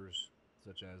flavors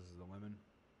such as the lemon,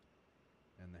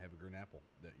 and they have a green apple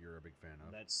that you're a big fan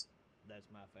of. That's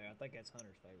my favorite. I think that's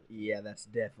Hunter's favorite. Yeah, that's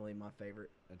definitely my favorite.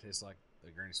 It tastes like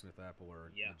the Granny Smith apple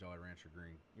or the Jolly Rancher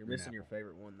green. You're green missing your apple.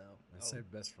 favorite one though. I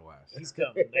saved best for last. He's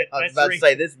coming. I was about to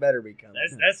say this better be coming.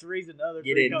 That's the reason the other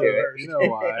Get three into come it. first. You know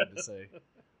why I had to say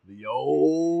the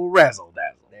old razzle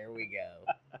dazzle. There we go.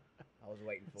 I was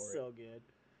waiting for it. So good.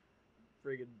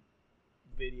 Friggin'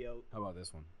 video. How about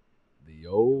this one? The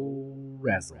old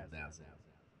razzle dazzle.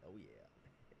 Oh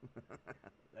yeah.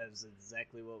 That's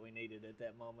exactly what we needed at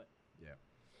that moment. Yeah,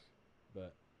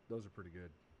 but those are pretty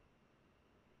good.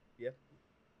 Yep.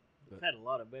 We've had a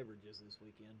lot of beverages this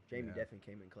weekend. Jamie Yeah. definitely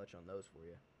came in clutch on those for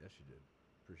you. Yes, you did.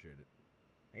 Appreciate it.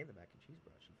 And the mac and cheese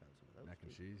brush. You found some of those. Mac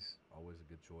and too. cheese, always a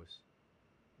good choice.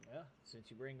 Yeah, since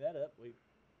you bring that up, we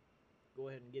go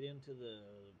ahead and get into the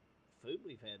food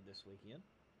we've had this weekend.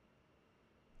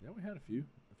 Yeah, we had a few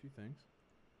things.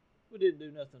 We didn't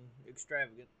do nothing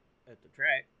extravagant at the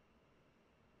track.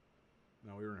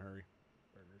 No, we were in a hurry.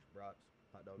 Burgers, brats,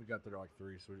 hot dogs. We got there like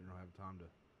 3, so we didn't really have time to.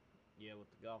 Yeah,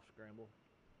 with the golf scramble.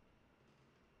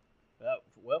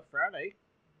 Well, Friday,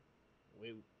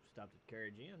 we stopped at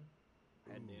Carriage Inn,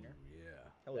 had dinner.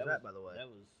 Yeah. How was that, by the way? That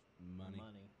was Money.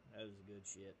 That was good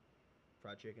shit.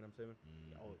 Fried chicken, I'm assuming.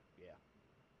 Oh, yeah.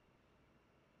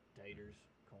 Taters,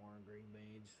 corn, green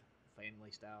beans,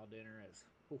 family style dinner.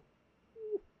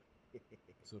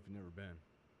 So if you've never been,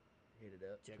 Hit it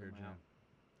up. Check Carriage them out. Inn.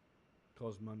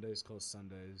 Closed Mondays, closed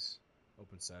Sundays,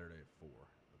 open Saturday at 4.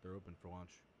 But they're open for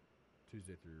lunch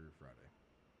Tuesday through Friday.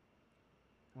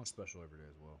 Lunch special every day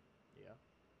as well. Yeah.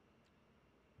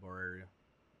 Bar area.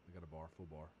 They got a bar, full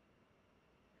bar.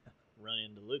 Run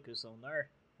into Lucas on there.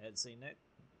 Hadn't seen that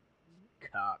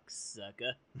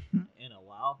cocksucker in a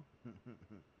while.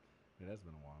 It has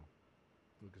been a while.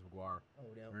 Lucas McGuire.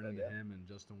 Oh, down. Ran into him and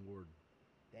Justin Ward.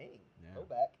 Dang. Yeah. Go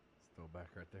back. Still back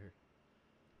right there.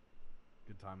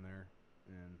 Good time there.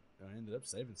 And I ended up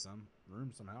saving some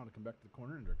room somehow to come back to the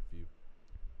corner and drink a few.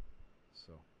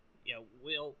 So. Yeah,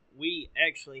 well, we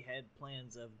actually had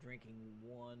plans of drinking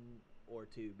 1 or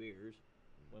 2 beers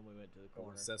when we went to the But corner.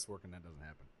 when Seth's working, that doesn't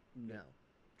happen. No.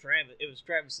 It was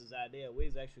Travis's idea. We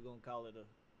was actually going to call it a,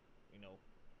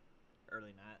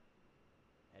 early night.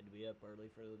 Had to be up early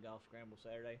for the golf scramble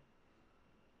Saturday.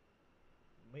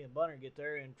 Me and Bunner get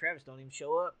there, and Travis don't even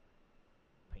show up.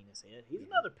 Penis head. He's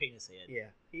another penis head.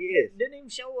 Yeah, he is. Didn't even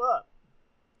show up.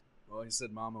 Well, he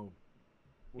said Mama.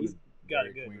 He's got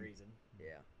a good reason.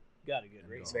 Yeah. Got a good And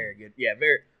reason. Very good. Yeah,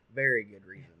 very, very good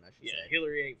reason, I should Yeah, say.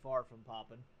 Hillary ain't far from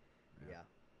popping. Yeah.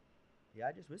 Yeah,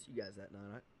 I just missed you guys that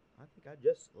night. I think I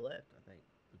just left, I think.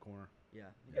 The corner.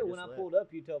 Yeah. Yeah, when I pulled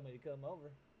up, you told me to come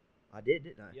over. I did,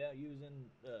 didn't I? Yeah, you was in.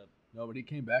 No, but he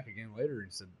came back again later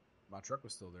and said, my truck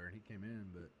was still there, and he came in,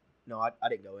 but No, I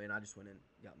didn't go in. I just went in,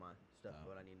 got my stuff, Oh,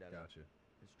 what I needed out of gotcha,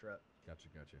 his truck. gotcha.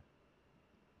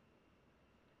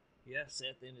 Yeah,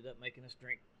 Seth ended up making us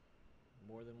drink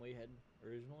more than we had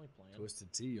originally planned.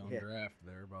 Twisted Tea on Yeah. draft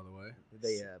there, by the way. Did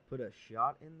they put a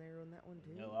shot in there on that one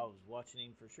too? No, I was watching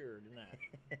him for sure tonight.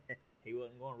 He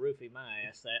wasn't going to roofie my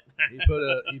ass that. He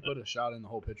put a shot in the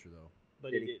whole pitcher though.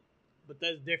 But Did he he? did. But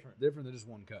that's different. Different than just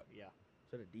one cup. Yeah.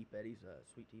 Is that a Deep Eddie's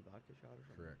sweet tea vodka shot or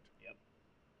something? Correct. Yep.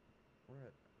 I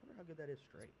wonder how good that is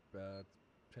straight.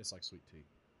 Tastes like sweet tea.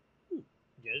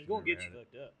 Yeah, it's going to Never get you had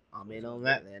fucked up. I'm So in it's on gonna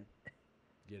that be- then.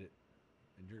 Get it,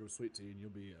 and drink it with sweet tea, and you'll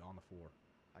be on the floor.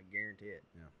 I guarantee it.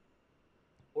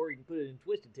 Or you can put it in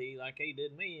twisted tea like he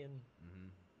did me, and Mm-hmm.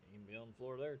 you can be on the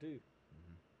floor there too.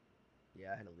 Mm-hmm.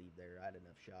 Yeah, I had to leave there. I had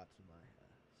enough shots with my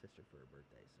sister for her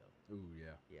birthday, so Ooh,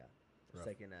 yeah. yeah. Rough.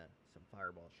 Taking some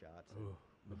Fireball shots, and Ooh.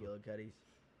 McGillicuddy's.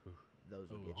 Ooh. Those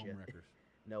will Ooh, get home you. wreckers.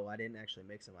 No, I didn't actually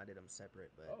mix them. I did them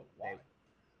separate, but Oh, why?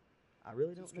 I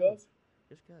really don't Just know. 'cause?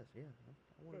 Just cause, yeah.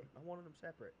 I wanted them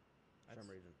separate for some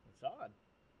reason. It's odd.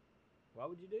 Why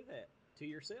would you do that to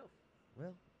yourself?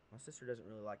 Well, my sister doesn't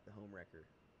really like the home wrecker.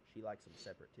 She likes them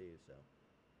separate too, so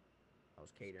I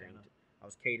was catering. kinda I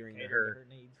was catering to Cater to her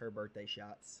needs. her birthday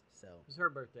shots, so It was her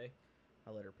birthday.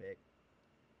 I let her pick.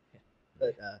 Yeah.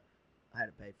 But I had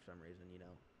to pay for some reason,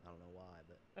 I don't know why,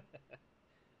 but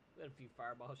We had a few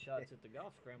fireball shots at the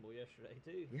golf scramble yesterday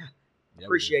too. yeah. Yeah,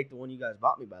 Appreciate the one you guys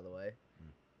bought me, by the way.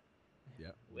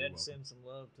 Yeah. We had to send some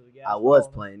love to the guys. I was following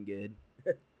us. playing good.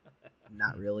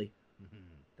 Not really. Mhm.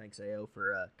 Thanks, AO,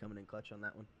 for coming in clutch on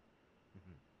that one.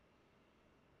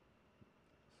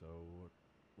 So,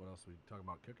 what else we talking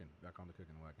about? Cooking. Back on the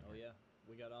cooking wagon. Oh here. yeah,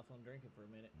 we got off on drinking for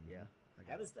a minute. Mhm. Yeah. I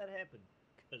How got does that happen?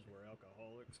 Because we're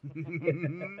alcoholics.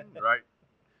 Right.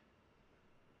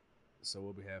 So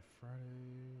what we have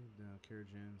Friday,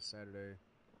 carriage in. Saturday,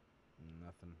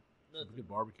 nothing. Some Nothing. good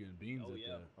barbecue and beans Oh, at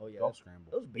yeah. Oh, the yeah. golf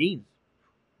scramble. those beans.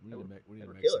 We they need to were- make they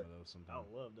were some killer. of those I sometime.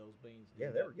 love those beans. Yeah,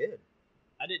 dude. they were good.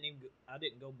 I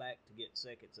didn't go back to get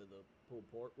seconds of the pulled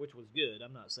pork, which was good.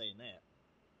 I'm not saying that,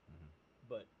 Mhm.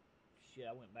 but shit,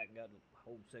 I went back and got a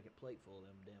whole second plate full of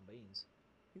them damn beans.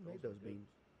 Who Those made were those good. beans?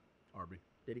 Arby.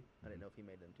 Did he? I didn't know if he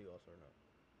made them too, also or not.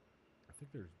 I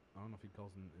think there's. I don't know if he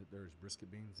calls them. There's brisket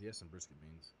beans. He has some brisket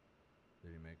beans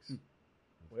that he makes. Hmm.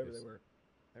 It's- Whatever they it's- were,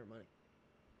 they were money.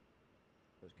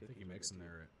 Those I cookies. think he were makes good, them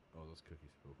too. there. Those cookies.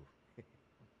 Ooh.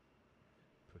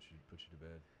 put you to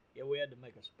bed. Yeah, we had to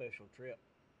make a special trip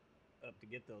up to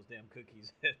get those damn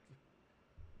cookies.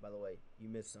 By the way, you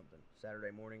missed something.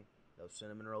 Saturday morning, those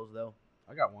cinnamon rolls though,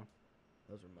 I got one.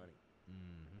 those are money.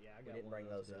 Mm-hmm. Yeah, I We got didn't one bring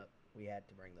of those too. up. We had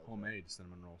to bring those. Up. Homemade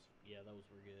cinnamon rolls. Yeah, those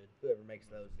were good. Whoever makes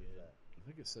those is Good. I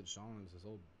think it said Sean is his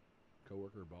old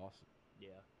coworker or boss.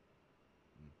 Yeah,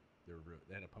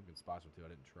 They had a pumpkin spice one too. I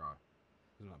didn't try.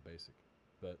 It's not basic,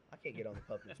 but I can't get on the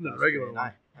pumpkin The spice regular train. one.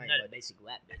 I I'm ain't not a like- basic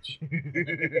white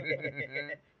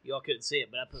bitch. Y'all couldn't see it,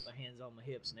 but I put my hands on my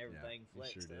hips and everything you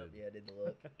flexed sure up. did. Yeah, I did the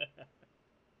look.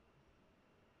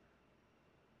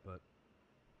 But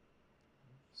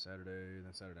Saturday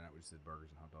night we just did burgers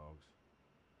and hot dogs,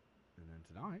 and then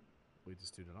tonight leads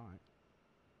us to tonight.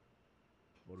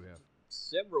 What do we have?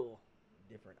 Several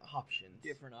Different options.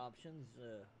 different options.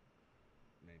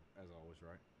 I mean, as always,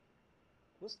 right?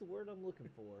 What's the word I'm looking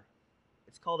for?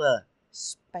 It's called a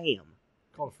spam.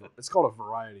 It's called a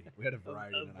variety. We had a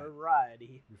variety A tonight.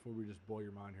 variety. Before we just blow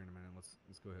your mind here in a minute,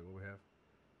 let's go ahead. What we have?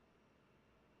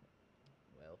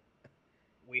 Well,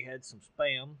 We had some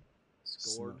spam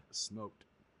scored Smoked.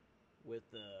 with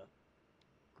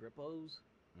Grippos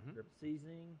Mhm.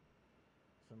 seasoning,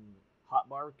 some hot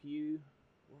barbecue.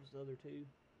 What was the other two?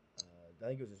 I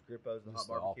think it was just Grippos, the Just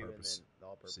hot the barbecue, all-purpose and then the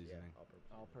all-purpose seasoning. Yeah,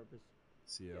 all-purpose. All-purpose.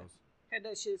 CLs. Had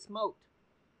that shit smoked.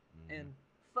 Mhm. And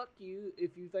fuck you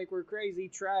if you think we're crazy.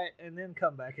 Try it and then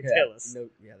come back and Yeah, tell us. No,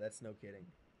 yeah, that's no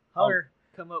kidding. Hunter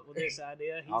come up with this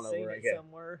idea. I don't He's know seen where I it get-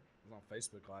 somewhere. I was on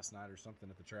Facebook last night or something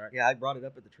at the track. Yeah, I brought it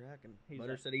up at the track, and He's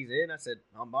Butter like- said he's in. I said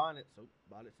I'm buying it, so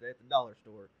bought it today at the dollar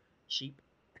store. Cheap,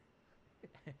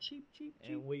 cheap.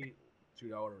 And we $2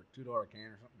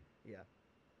 can or something. Yeah,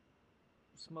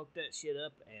 smoked that shit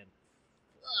up and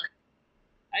fuck.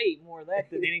 I ate more of that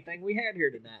than anything we had here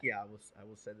tonight. yeah. I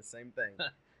will say the same thing.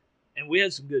 And we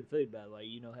had some good food, by the way.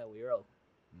 You know how we roll.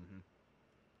 Mm-hmm.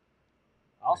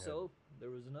 Also, there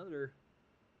was another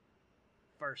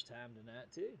first time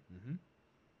tonight, too. Mm-hmm.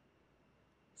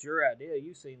 It's your idea.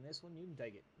 You've seen this one. You can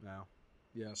take it. No.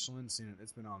 Yeah, Shlynn's seen it.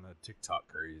 It's been on the TikTok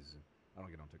craze. I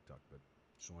don't get on TikTok, but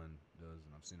Shlynn does,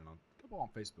 and I've seen it on a couple on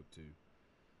Facebook too.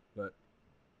 But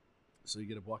so you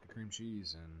get a block of cream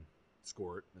cheese and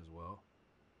score it as well,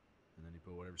 and then you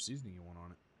put whatever seasoning you want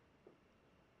on it.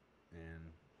 and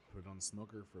put it on the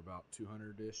smoker for about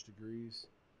 200-ish degrees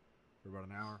for about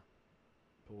an hour.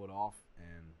 Pull it off,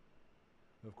 and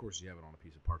of course you have it on a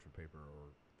piece of parchment paper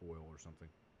or foil or something.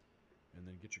 And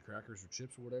then get your crackers or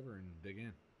chips or whatever and dig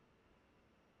in.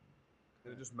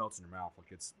 It just melts in your mouth.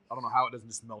 Like it's, I don't know how it doesn't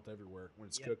just melt everywhere when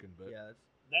it's cooking, but Yeah.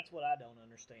 That's what I don't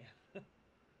understand.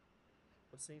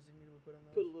 What seasoning do we put on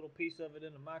Put those? a little piece of it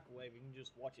in the microwave, you can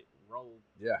just watch it roll.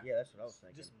 yeah. Yeah, that's what I was It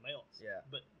thinking. just melts. Yeah.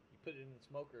 But you put it in the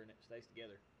smoker and it stays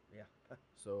together. Yeah.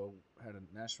 So had a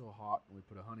Nashville hot, and we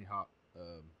put a honey hot,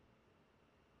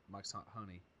 Mike's Hot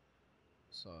Honey,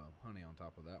 so honey on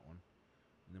top of that one,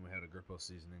 and then we had a Grippo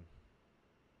seasoning,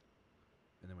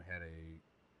 and then we had a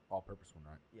all-purpose one,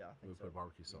 right? Yeah, I We think put so.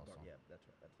 barbecue sauce on. Yeah, that's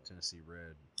right. That's right. Tennessee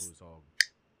Red, Blues Hog.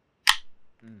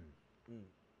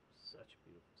 Such a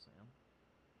beautiful sound.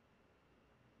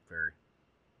 Very.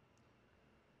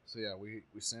 So yeah, we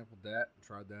sampled that and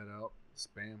tried that out.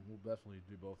 Spam, we'll definitely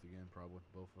do both again, probably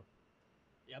both.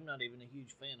 Yeah, I'm not even a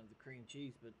huge fan of the cream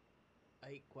cheese, but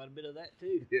I ate quite a bit of that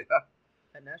too. Yeah.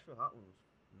 That Nashville hot one was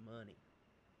money.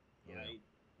 Yeah, Yeah.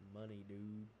 Money,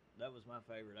 dude. that was my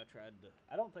favorite.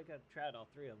 I don't think I tried all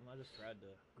three of them. I just tried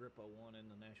the Grippo one and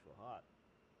the Nashville Hot.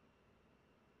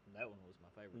 And that one was my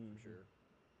favorite for sure.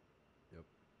 Yep.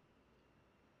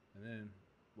 And then,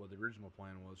 well, the original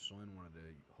plan was Shalyn wanted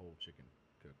a whole chicken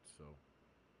cooked, so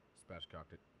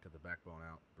spatchcocked it, cut the backbone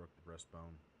out, broke the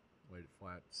breastbone, laid it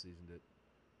flat, seasoned it,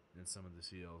 and some of the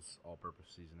CL's all-purpose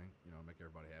seasoning, make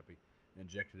everybody happy.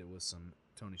 Injected it with some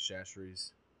Tony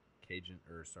Chachere's Cajun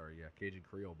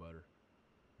Creole butter.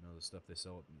 The stuff they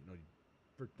sell.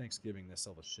 For Thanksgiving they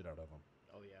sell the shit out of them.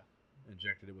 Oh yeah,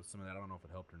 Injected it with some of that. I don't know if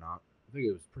it helped or not. I think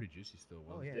it was pretty juicy still.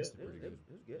 Oh, yeah. It It tasted pretty good.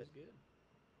 was good. it's good.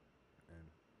 And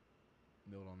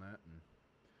milled on that. And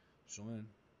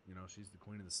Shalyn, she's the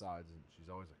queen of the sides, and she's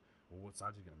always like, well, what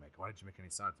sides are you going to make? Why did you make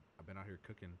any sides? I've been out here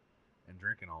cooking and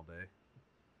drinking all day.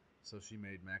 So she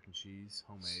made mac and cheese,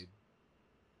 homemade,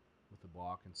 with a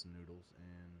block and some noodles,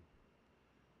 and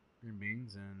green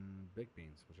beans and baked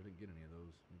beans, which I didn't get any of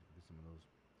those. Need to get some of those.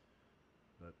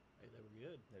 But Hey, they were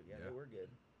good. Yeah, they were good.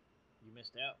 You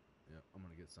missed out. yeah, I'm going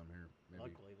to get some here.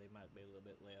 Maybe Luckily, they might be a little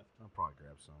bit left. I'll probably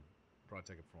grab some. Probably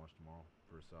take it for lunch tomorrow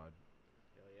for a side.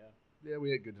 Hell yeah. Yeah,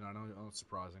 we ate good tonight. It's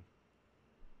surprising.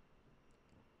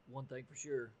 One thing for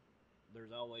sure,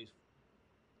 there's always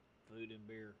food and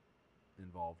beer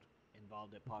Involved.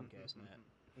 involved at podcast night.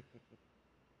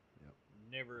 Yep.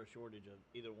 Never a shortage of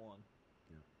either one.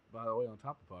 Yeah. By the way, on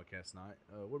top of podcast night,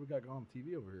 what do we got going on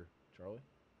TV over here, Charlie?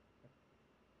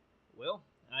 Well,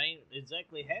 I ain't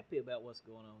exactly happy about what's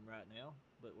going on right now,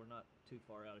 but we're not too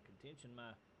far out of contention.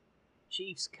 My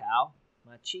Chiefs, Kyle.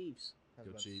 My Chiefs. I was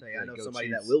Go about to Chiefs. say, Yeah, I know go somebody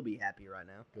Chiefs. that will be happy right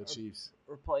now. Go Chiefs.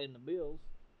 We're playing the Bills.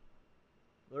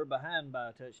 They're behind by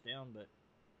a touchdown, but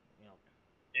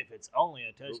if it's only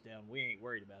a touchdown, we ain't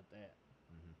worried about that.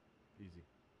 Easy.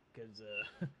 Because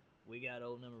we got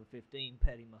old number 15,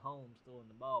 Patty Mahomes, throwing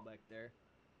the ball back there.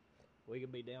 We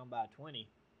can be down by 20.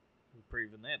 We've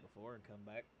proven that before and come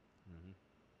back.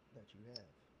 That you have.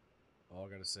 All I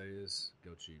got to say is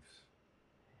go Chiefs.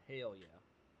 Hell yeah.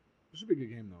 It should be a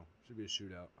good game, though. Should be a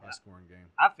shootout, high-scoring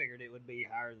game. I figured it would be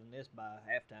higher than this by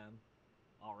halftime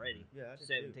already. Yeah, I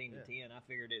did 17 too. to 10. I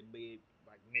figured it'd be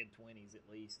like mid-20s at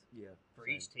least Yeah. for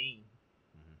same. each team.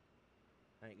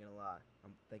 I ain't gonna lie. I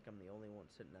think I'm the only one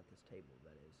sitting at this table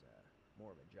that is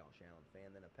more of a Josh Allen fan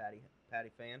than a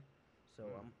Patty fan. So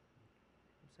I'm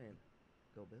saying,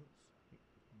 go Bills.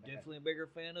 Definitely a bigger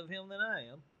fan of him than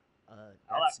I am.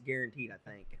 That's guaranteed. I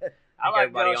think. I like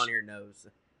everybody Josh- on here knows.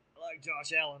 I like Josh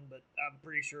Allen, but I'm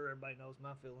pretty sure everybody knows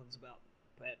my feelings about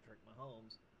Patrick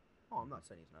Mahomes. Oh, I'm not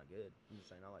saying he's not good. I'm just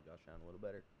saying I like Josh Allen a little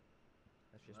better.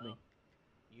 That's just me. Well,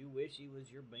 you wish he was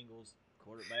your Bengals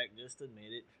quarterback. Just admit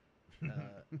it.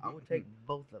 I would take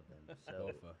both of them.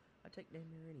 So Bofa. I take damn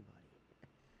near anybody.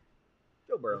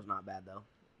 Joe Burrow's not bad though.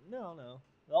 No.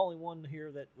 The only one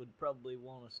here that would probably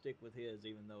want to stick with his,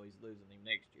 even though he's losing him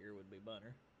next year, would be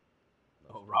Bunner.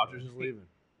 Oh, Rodgers is leaving.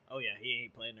 Oh, yeah, he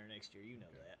ain't playing there next year. You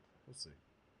know Okay. that. We'll see.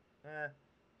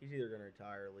 He's either gonna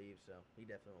retire or leave, so he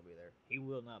definitely won't be there. He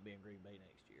will not be in Green Bay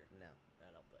next year. No,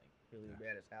 I don't think. he'll either Yeah. be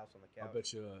at his house on the couch. I'll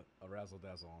bet you a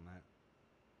razzle-dazzle on that.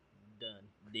 Done.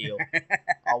 Deal.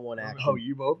 I want action. Oh,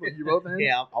 you both? You both in?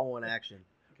 Yeah, I want action.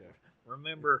 Okay.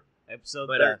 Remember, episode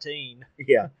But, 13,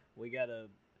 Yeah, we got a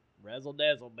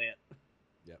razzle-dazzle bet.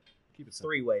 Yep. Keep it simple.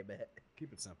 3-way bet.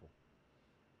 Keep it simple.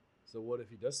 So what if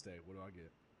he does stay? What do I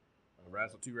get?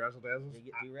 Two razzle-dazzles? You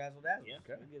get 2 razzle dazzles. Yeah,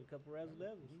 Okay. we get a couple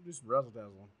razzle-dazzles. Just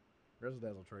razzle-dazzle.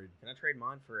 Razzle-dazzle trade. Can I trade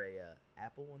mine for a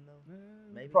apple one though?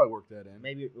 We Maybe. could probably work that in.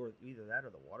 Maybe or either that or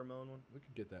the watermelon one. We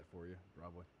could get that for you,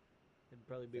 probably. It'd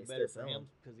probably be They better still for sell him 'em.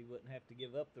 because he wouldn't have to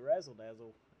give up the razzle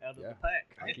dazzle out of Yeah. the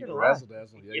pack. I ain't Keep the gonna lie. razzle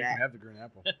dazzle. Yeah, you Yeah. can have the green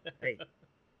apple. Hey,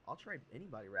 I'll trade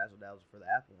anybody razzle dazzles for the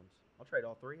apple ones. I'll trade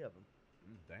all 3 of them.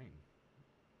 Dang,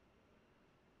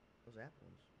 Those apple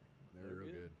ones. they're real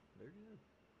good. They're good.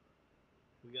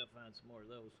 We gotta find some more of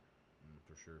those.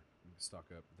 For sure. You can stock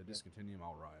up. If they discontinue them,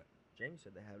 I'll riot. Jamie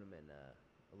said they have them in a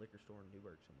liquor store in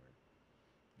Newburgh somewhere.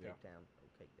 Yeah. Cake Town. Oh,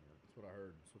 Cake Town. That's what I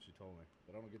heard. That's what she told me.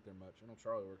 But I don't get there much. I know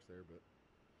Charlie works there, but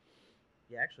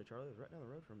Yeah, actually, Charlie was right down the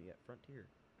road from you at Frontier.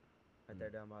 Right there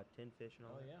down by Tin Fish and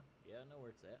all Oh that. yeah, yeah, I know where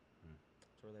it's at.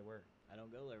 That's where they were. I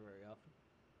don't go there very often.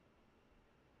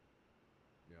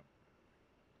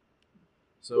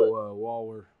 so while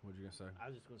we're what you gonna say? I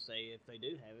was just gonna say if they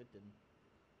do have it, then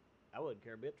I wouldn't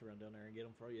care a bit to run down there and get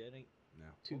them for you. It ain't No.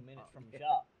 2 minutes from the yeah.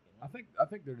 shop. You know? I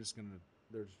think they're just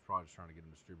probably just trying to get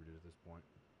them distributed at this point.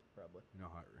 Probably. You know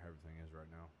how everything is right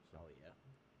now. So Oh yeah.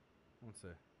 once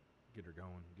they get her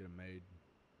going, get them made,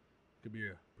 could be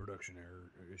a production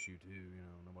error issue too. You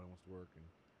know, nobody wants to work and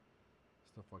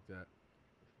stuff like that.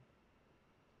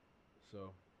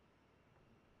 So,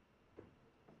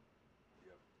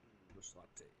 yep, English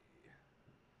latte.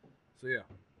 So yeah,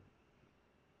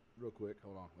 real quick,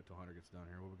 hold on, wait till Hunter gets done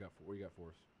here. What you got for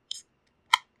us?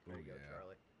 There you go, yeah.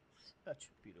 Charlie. Such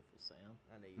a beautiful sound.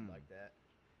 I knew you'd like that.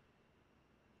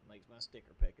 Makes my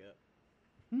sticker pick up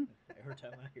every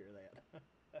time I hear that.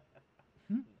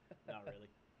 Not really.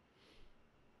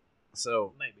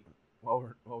 So Maybe.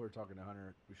 while we're talking to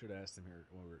Hunter, we should have asked him here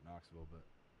when we were at Knoxville, but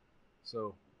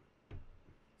so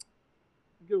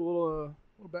get a little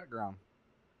background.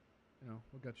 You know,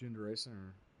 what got you into racing,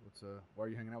 or why are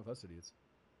you hanging out with us idiots?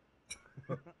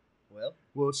 Well,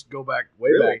 Let's go back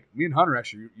way Really? back. Me and Hunter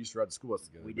actually used to ride the school bus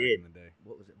together. We back did. in the day.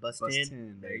 what was it? Bus Bus 10?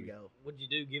 10, There you baby. go. What'd you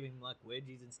do? Give him like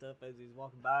wedgies and stuff as he's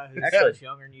walking by? Who's Actually, much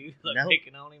younger than you? Like no.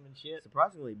 picking on him and shit.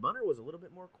 Surprisingly, Bunner was a little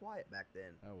bit more quiet back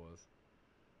then. That was.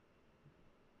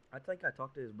 I think I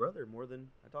talked to his brother more than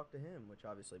I talked to him, which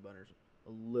obviously Bunner's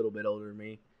a little bit older than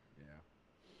me. Yeah.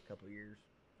 A couple of years,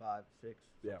 5, 6,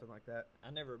 Yeah. something like that.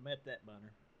 I never met that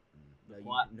bunner. No, The you-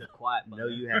 quiet, no. the quiet bunner. No,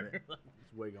 you haven't.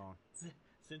 It's way gone.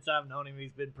 Since I've known him,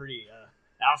 he's been pretty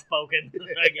outspoken,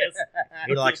 I guess.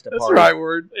 He likes to That's party. the right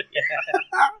word.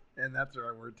 And that's the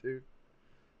right word too.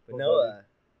 But Well, no, buddy.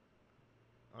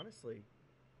 honestly,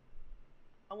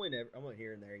 I went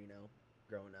here and there,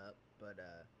 growing up, but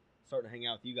starting to hang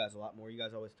out with you guys a lot more. You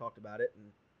guys always talked about it,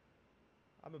 and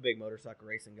I'm a big motorcycle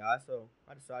racing guy, so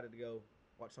I decided to go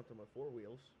watch something with 4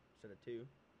 wheels instead of 2.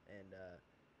 And I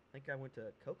think I went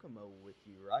to Kokomo with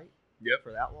you, right? Yep.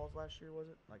 For the Outlaws last year, was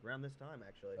it? Like around this time,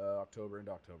 actually. October.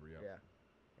 Yeah.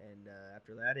 Yeah. And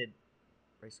after that, it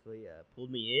basically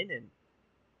pulled me in, and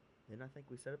then I think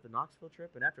we set up the Knoxville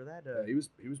trip. And after that, He was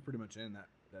pretty much in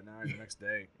that night. The next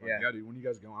day. Like, Yeah. yeah, dude. When you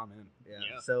guys go, I'm in.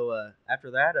 Yeah. So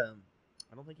after that,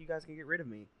 I don't think you guys can get rid of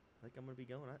me. I think I'm gonna be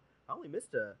going. I only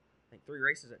missed I think 3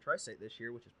 races at Tri-State this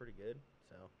year, which is pretty good.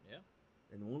 So Yeah.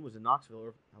 and one was in Knoxville,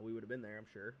 or we would have been there, I'm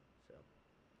sure. So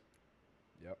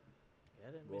Yep. Yeah,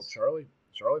 I didn't Well, miss.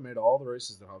 Charlie made all the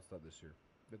races at Hofstad this year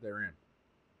that they were in.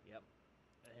 Yep.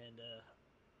 And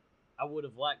I would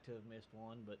have liked to have missed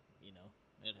one, but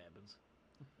it happens.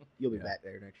 you'll be Yeah. back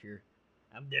there next year.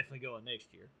 I'm definitely going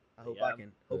next year. I hope Yeah,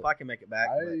 I can make it back.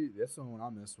 but That's the only one I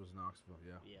missed was Knoxville.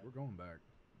 Yeah, Yeah. we're going back.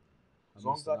 As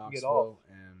long missed as I can get Knoxville off.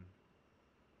 and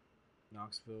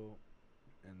Knoxville,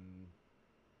 and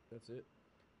that's it.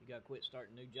 You got to quit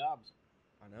starting new jobs.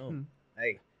 I know. Hmm.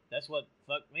 Hey, That's what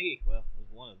fucked me. Well, it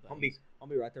was one of the things. I'll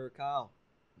be right there with Kyle.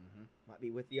 Mm-hmm. Might be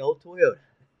with the old Toyota.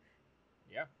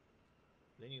 Yeah.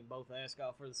 Then you can both ask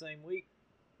off for the same week.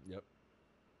 Yep.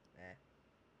 Eh.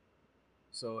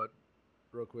 So,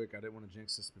 real quick, I didn't want to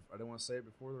jinx this. I didn't want to say it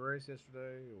before the race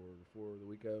yesterday or before the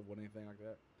week of, anything like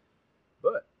that.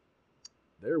 But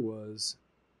there was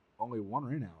only one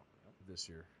rain out this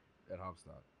year at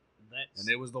Hofstad, That's and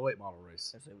it was the late model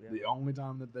race. That's it, yeah. The only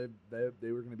time that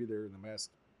they were going to be there in the last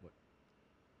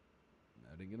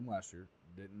I didn't get them last year.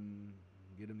 Didn't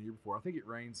get them the year before. I think it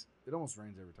rains. It almost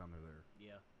rains every time they're there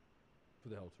yeah. for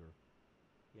the Hell Tour.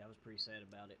 Yeah, I was pretty sad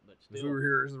about it, but Because still. we were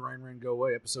here, as the rain, go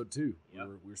away. Episode 2. Yep.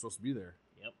 We were supposed to be there.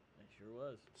 Yep, it sure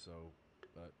was. So,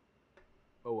 but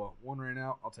oh well, one rain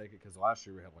out. I'll take it because last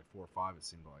year we had like 4 or 5. It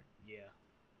seemed like Yeah.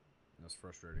 that's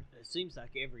frustrating. It seems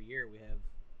like every year we have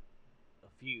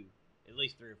a few, at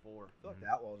least 3 or 4. I feel like the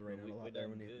Outlaws rained We- out a we lot there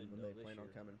done when good, they though, this planned on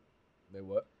year. coming. They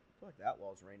what? I feel like the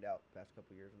Outlaws rained out the past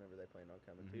couple of years whenever they planned on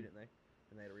coming too, Mhm. didn't they?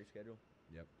 And they had to reschedule,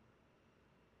 Yep.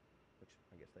 which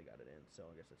I guess they got it in, so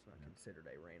I guess it's not Yeah. considered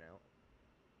a rain out.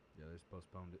 Yeah, they just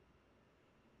postponed it.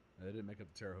 They didn't make up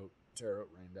the Terre Haute. Terre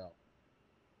Haute rained out,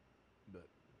 but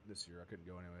this year. I couldn't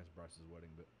go anyway. It's Bryce's wedding,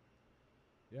 but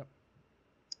yep.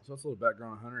 So that's a little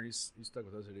background on Hunter. He's stuck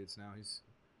with those idiots now. He's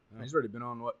already been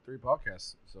on 3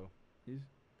 podcasts, so he's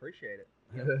Appreciate it.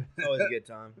 It's always a good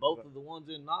time. Both of the ones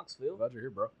in Knoxville, glad you're here,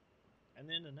 bro. and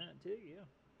then tonight too. Yeah,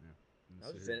 I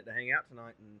was just in it to hang out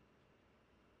tonight, and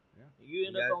you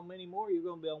end up on many more. You're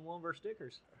going to be on one of our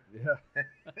stickers. Yeah.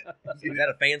 is that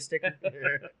a fan sticker?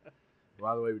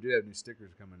 By the way, we do have new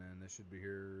stickers coming in. They should be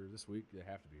here this week. They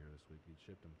have to be here this week. He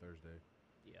shipped them Thursday.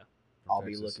 Yeah, I'll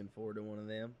be looking forward to one of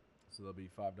them. So they'll be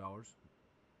 $5.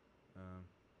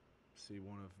 See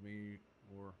one of me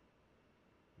or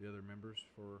the other members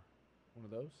for one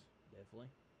of those. definitely.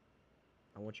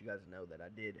 I want you guys to know that I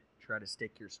did try to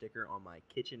stick your sticker on my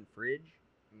kitchen fridge,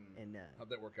 and How'd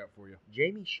that work out for you?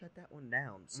 Jamie shut that one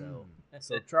down. So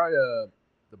So try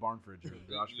the barn fridge or the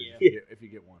garage fridge Yeah. if you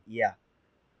get one. yeah,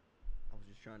 I was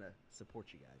just trying to support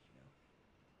you guys, you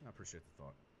know. I appreciate the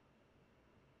thought.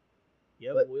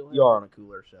 Yeah, But we'll have, you are on a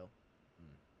cooler, so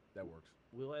That works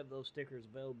we'll have those stickers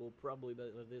available probably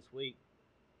this week.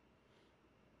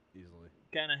 easily.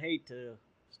 Kind of hate to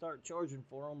start charging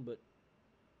for them, but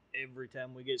every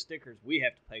time we get stickers, we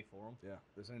have to pay for them. Yeah,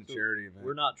 this ain't a So charity event.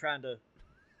 We're not trying to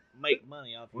make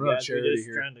money off We're you not guys. charity We're just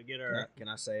here. trying to get our. can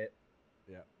I say it?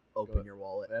 Yeah. Open ahead. your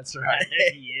wallet. That's right.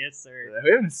 Yes, sir.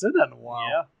 We haven't said that in a while.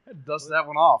 Yeah. I had to dust that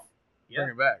one off. Yeah,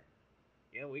 Bring it back.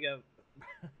 yeah, we got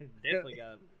definitely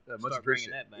got to Much start bringing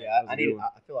appreciated. that back. Yeah, was a I good need. one.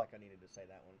 I feel like I needed to say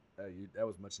that one. That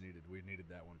was much needed. We needed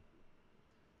that one.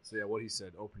 So yeah, what he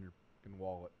said. Open your fucking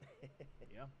wallet.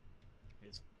 Yeah,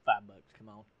 it's $5. Come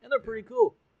on, and they're pretty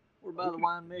cool. We're by the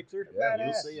wine mixer. Yeah, You'll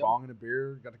badass. see 'em. Bong and a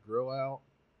beer. Got the grill out.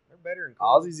 They're better in cool.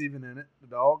 Ozzy's even in it. The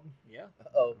dog. Yeah.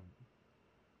 Oh,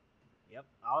 Yep.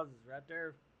 Oz is right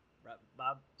there. Right,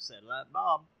 Bob Satellite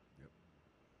Bob.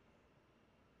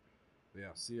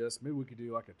 Yeah. See us. Maybe we could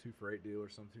do like a 2 for $8 deal or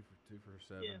something. 2 for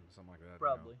 7. Yeah, Something like that.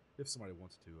 probably. If somebody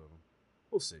wants 2 of them,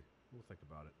 we'll see. We'll think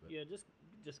about it. But Yeah,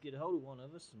 just get a hold of one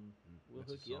of us and we'll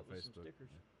message hook you us up on with some Facebook. stickers.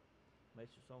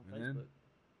 Message us on And then- Facebook.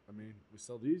 I mean, we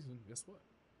sell these, and guess what?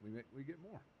 We get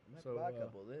more. I might So, buy a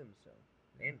couple of them. So,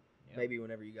 and Yeah. maybe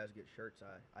whenever you guys get shirts,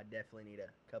 I definitely need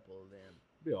a couple of them.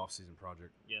 Be an off-season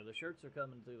project. Yeah, the shirts are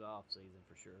coming through the off season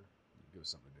for sure. Give us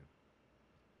something to do.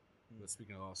 Hmm. But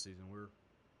speaking of off-season, we're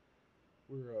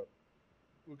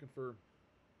looking for.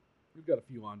 We've got a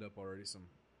few lined up already. Some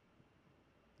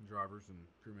drivers and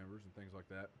crew members and things like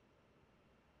that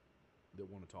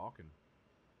want to talk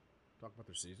about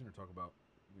their season or talk about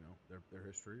their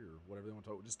history or whatever they want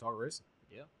to talk. Just talk racing.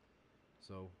 Yeah.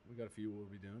 So we got a few we'll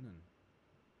be doing, and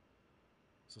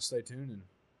so stay tuned.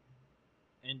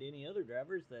 And any other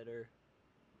drivers that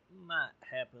might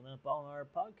happen up on our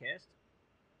podcast.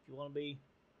 If you want to be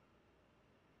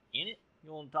in it,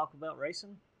 you want to talk about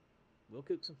racing, we'll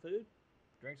cook some food,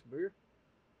 drink some beer.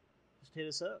 Just hit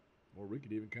us up. Or we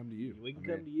could even come to you. We can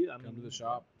come to you. Come to the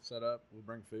shop, set up. We'll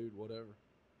bring food, whatever.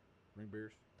 Bring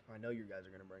beers. I know you guys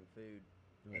are gonna bring food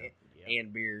Yeah.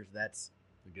 and beers. That's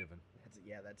The given. that's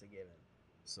a given.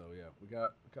 So yeah, we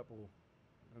got a couple.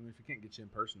 I mean, if you can't get you in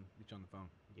person, get you on the phone.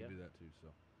 We Yeah. can do that too. So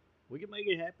We can make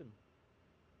it happen.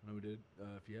 I know we did.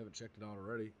 If you haven't checked it out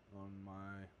already on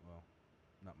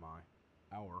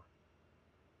our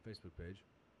Facebook page,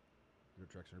 Dirt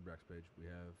Tracks and Nerdbacks page, we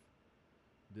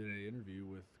did an interview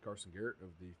with Carson Garrett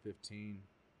of the 15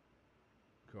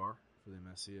 car for the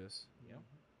MSCS, Yeah.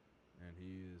 and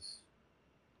he is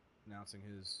announcing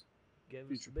his Gave us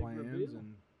future a big plans reveal.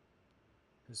 and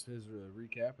his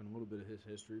recap and a little bit of his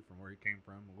history from where he came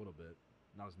from. A little bit,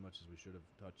 not as much as we should have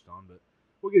touched on, but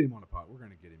we'll get him on the pod. We're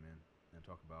going to get him in and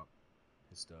talk about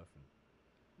his stuff. And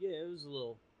Yeah, it was a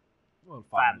little well,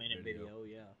 5-minute video.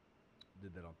 Yeah.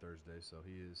 Did that on Thursday, so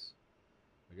he is.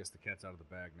 I guess the cat's out of the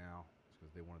bag now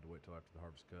because they wanted to wait till after the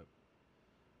Harvest Cup.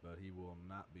 But he will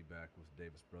not be back with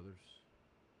Davis Brothers.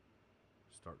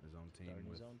 Starting his own team Starting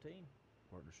with his own team.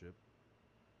 partnership,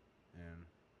 and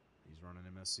he's running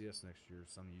MSCS next year.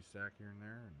 Some USAC here and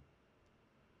there,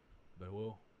 but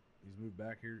he's moved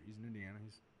back here. He's in Indiana.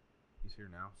 He's here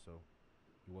now, so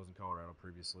he was in Colorado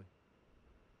previously.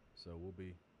 So we'll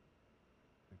be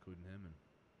including him and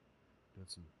doing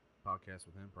some podcasts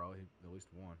with him, probably at least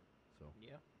one. So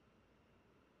Yeah.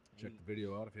 check He the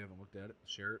video out if you haven't looked at it.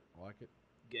 Share it, like it.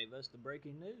 gave us the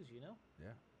breaking news, you know.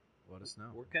 Yeah, let us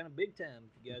know. We're kind of big time,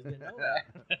 if you guys didn't know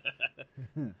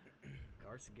that.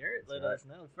 Carson Garrett That's let right. us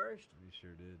know first. We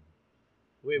sure did.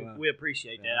 We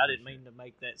appreciate yeah, that. I I didn't appreciate mean to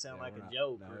make that sound Yeah, like we're a not-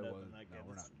 joke no, or it nothing wasn't. like No, that.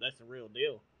 we're That's a real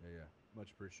deal. Yeah,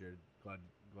 much appreciated. Glad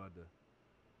to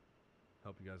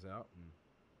help you guys out and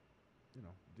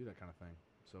do that kind of thing.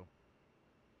 So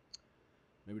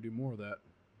maybe do more of that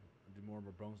do more of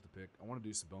our bones to pick. I want to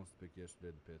do some bones to pick yesterday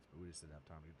at the pits, but we just didn't have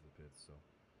time to get to the pits. So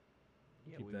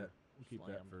Yeah, keep we that. were We'll keep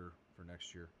that slammed. for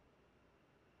next year.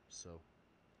 So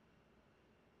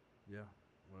yeah,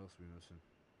 what else are we missing?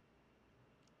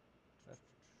 I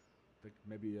think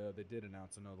maybe they did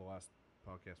announce. I know the last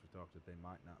podcast we talked that they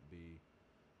might not be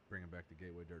bringing back the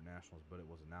Gateway Dirt Nationals, but it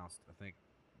was announced. I think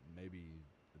maybe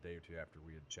a day or two after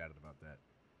we had chatted about that,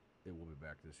 it will be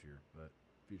back this year. But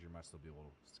future might still be a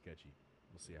little sketchy.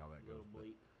 We'll see how that goes. Little But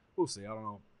bleep. we'll see. I don't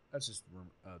know. That's just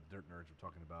Dirt Nerds were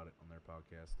talking about it on their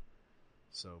podcast.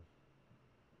 So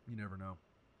you never know.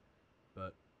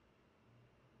 But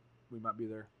we might be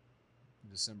there in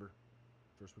December,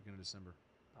 first weekend of December.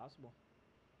 Possible.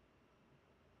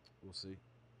 We'll see.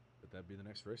 But that'd be the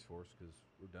next race for us because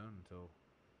we're done until.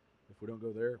 If we don't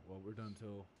go there, well, we're done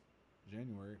until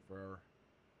January for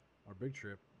our big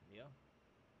trip Yeah.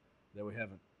 that we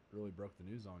haven't really broke the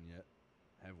news on yet,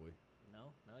 have we?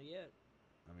 No, not yet.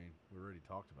 I mean, we already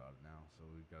talked about it now, so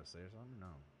we've got to say something or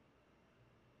no?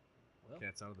 Well,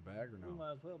 Cat's out of the bag or we no?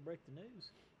 might as well break the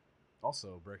news.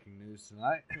 Also, breaking news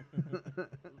tonight.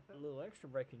 A little extra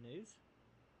breaking news.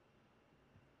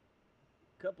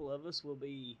 A couple of us will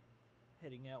be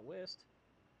heading out west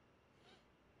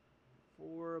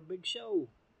for a big show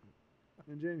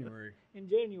In January. in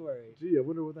January. Gee, I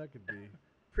wonder what that could be.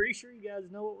 Pretty sure you guys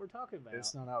know what we're talking about.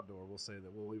 It's not outdoor. We'll say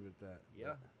that. We'll leave it at that.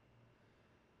 Yeah.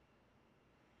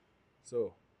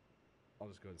 So, I'll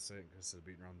just go ahead and say it because of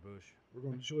beating around the bush. We're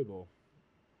going to Chili Bowl.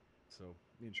 So,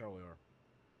 me and Charlie are.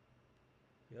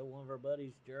 Yeah, one of our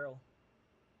buddies, Gerald,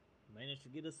 managed to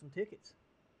get us some tickets.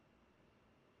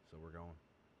 So, we're going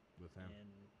with him. And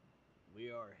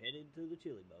we are headed to the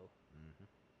Chili Bowl. Mm-hmm.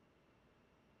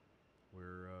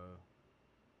 We're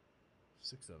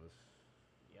 6 of us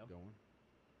Yep. going.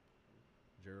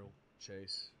 Gerald,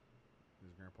 Chase,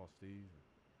 his grandpa Steve,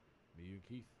 me, you, and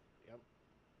Keith. Yep.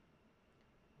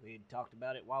 We had talked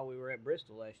about it while we were at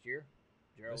Bristol last year.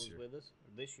 Gerald This was year. with us.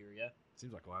 Or this year, yeah.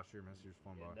 Seems like last year, man. This year's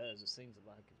flown It by. does. It seems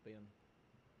like it's been.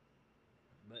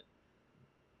 But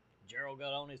Gerald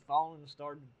got on his phone and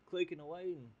started clicking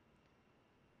away, and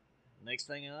next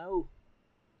thing I know,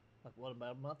 like what,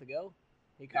 about a month ago,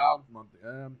 he called.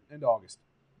 End of August.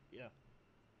 Yeah.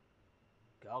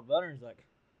 Called Butter and's like,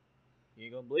 "You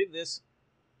ain't gonna believe this.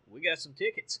 We got some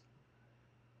tickets."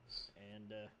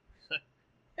 And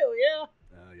hell yeah.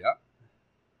 Yeah.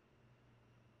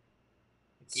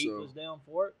 Keith So- was down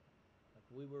for it. Like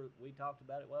we talked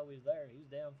about it while we was there. He was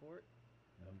down for it.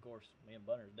 Mhm. Of course, me and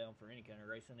Bunner's down for any kind of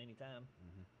racing anytime.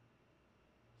 Mm-hmm.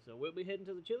 So we'll be heading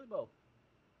to the Chili Bowl.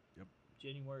 Yep.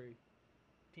 January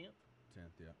 10th.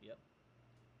 10th, yeah. Yep.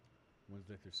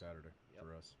 Wednesday through Saturday Yep.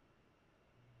 for us.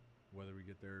 Whether we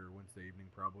get there Wednesday evening,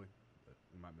 probably. But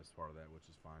we might miss part of that, which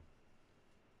is fine.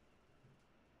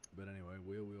 But anyway,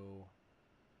 we will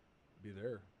be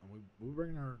there. And we're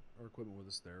bringing our equipment with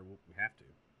us there. We have to.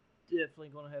 Definitely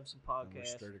going to have some And we're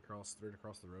podcasts. straight across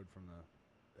the road from the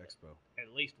expo.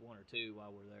 At least one or two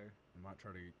while we're there. We might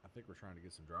try to. I think we're trying to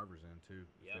get some drivers in too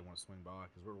if Yeah. they want to swing by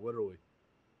because we're literally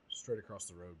straight across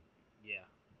the road. Yeah.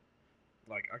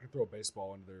 Like I could throw a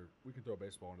baseball into their. We could throw a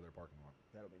baseball into their parking lot.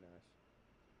 That'll be nice.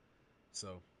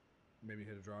 So maybe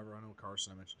hit a driver. I know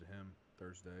Carson. I mentioned to him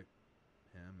Thursday.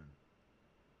 Him and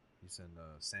he said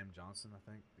Sam Johnson. I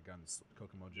think the guy in the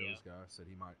Kokomo Joe's guy said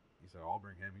he might. He said I'll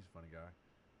bring him. He's a funny guy,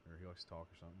 or he likes to talk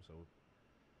or something. So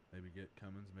maybe get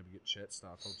Cummins. Maybe get Chet.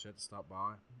 I told Chet to stop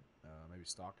by. Maybe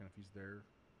Stockton if he's there.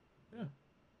 Yeah.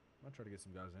 I'll try to get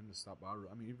some guys in to stop by.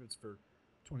 I mean, even if it's for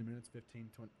 20 minutes, 15,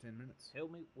 20, 10 minutes. Hell,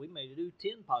 we made it do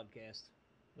 10 podcasts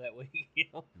that week. You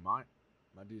know? Might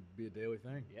be a daily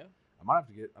thing. Yeah. I might have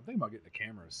to I'm thinking about getting a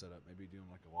camera set up. Maybe doing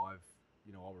like a live,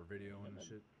 while we're videoing and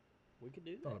shit. We could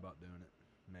do that. Thought about doing it.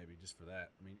 Maybe just for that.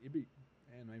 I mean, it'd be,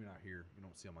 and maybe not here. You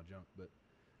don't see all my junk, but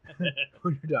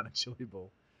when you're down at Chili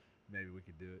Bowl, maybe we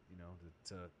could do it,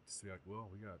 to just be like, well,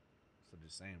 we got, instead of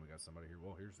just saying we got somebody here,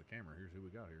 well, here's the camera, here's who we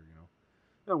got here,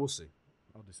 Yeah, we'll see.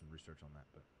 I'll do some research on that,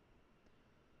 but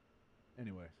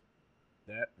anyway,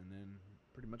 that, and then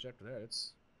pretty much after that,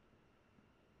 it's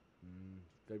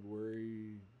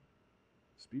February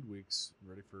Speed Weeks,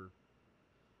 ready for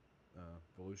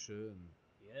Volusia and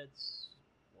Yeah, it's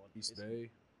East Bay.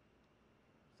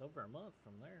 It's over a month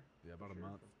from there. Yeah, about for a sure.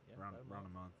 month, Yeah, around about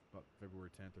a month, about February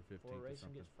 10th or 15th before or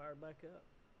racing something. gets fired back up.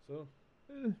 So,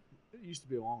 it used to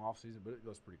be a long off season, but it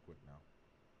goes pretty quick now.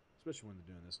 Especially when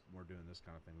we're doing this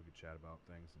kind of thing. We could chat about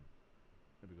things and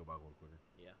maybe go by a little quicker.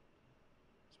 Yeah.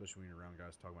 Especially when you're around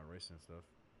guys talking about racing and stuff.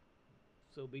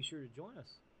 So be sure to join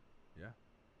us. Yeah,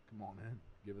 come on, man.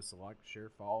 Give us a like, share,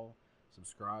 follow,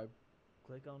 subscribe.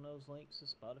 Click on those links to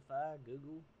Spotify,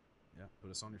 Google. Yeah, put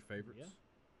us on your favorites. Yeah.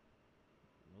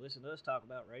 listen to us talk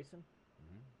about racing.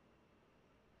 Mm-hmm.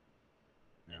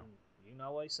 Yeah. And you can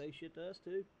always say shit to us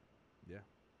too. Yeah.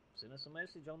 Send us a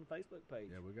message on the Facebook page.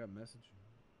 Yeah, we got a message.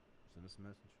 Send us a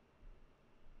message.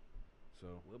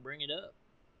 So We'll bring it up.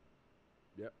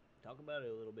 Yep. Talk about it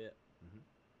a little bit. Mm-hmm.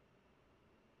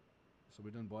 So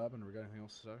we done blabbing, or we got anything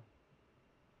else to say?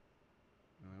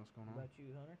 Anything else going on? What about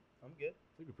you, Hunter? I'm good.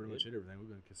 I think we pretty much hit everything. We've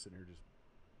been sitting here just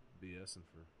BSing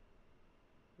for,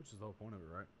 which is the whole point of it,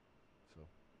 right? So,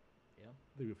 yeah,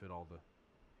 I think we've hit all the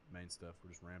main stuff.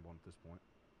 We're just rambling at this point.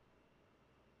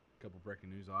 A couple breaking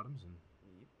news items, and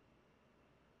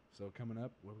so coming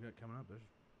up, what we got coming up? There's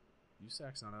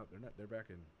USAC's not out. They're back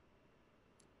in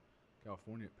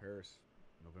California at Paris,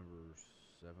 November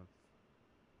 7th,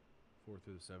 4th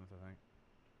through the 7th, I think.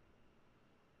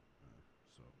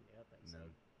 So yeah, I think and so. then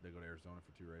they go to Arizona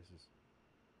for 2 races.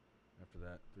 After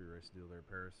that, 3-race deal there at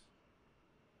Paris.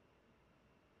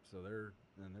 So they're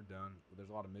done. There's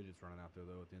a lot of midgets running out there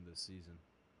though at the end of the season.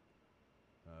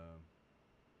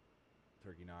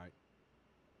 Turkey Night.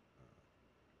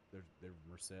 There's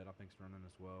Merced, I think, is running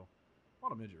as well. A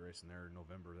lot of midget racing there in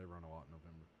November. They run a lot in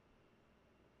November.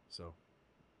 So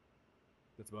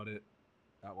that's about it.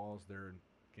 Outlaws there in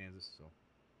Kansas. So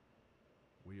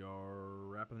we are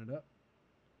wrapping it up.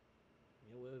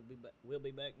 Yeah, we'll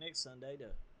be back next Sunday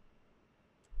to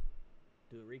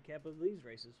do a recap of these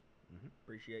races. Mm-hmm.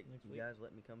 Appreciate Next you week. guys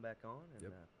letting me come back on. And,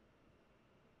 Yep.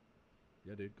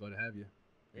 Yeah, dude. Glad to have you.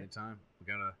 Yeah. Anytime. We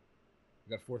got a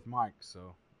 4th mic,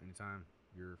 so anytime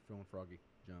you're feeling froggy,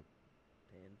 jump.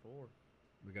 10-4.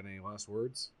 We got any last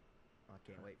words? I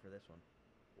can't wait for this one.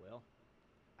 Well,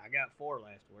 I got 4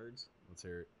 last words. Let's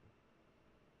hear it.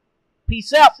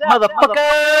 Peace out,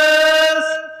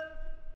 motherfuckers!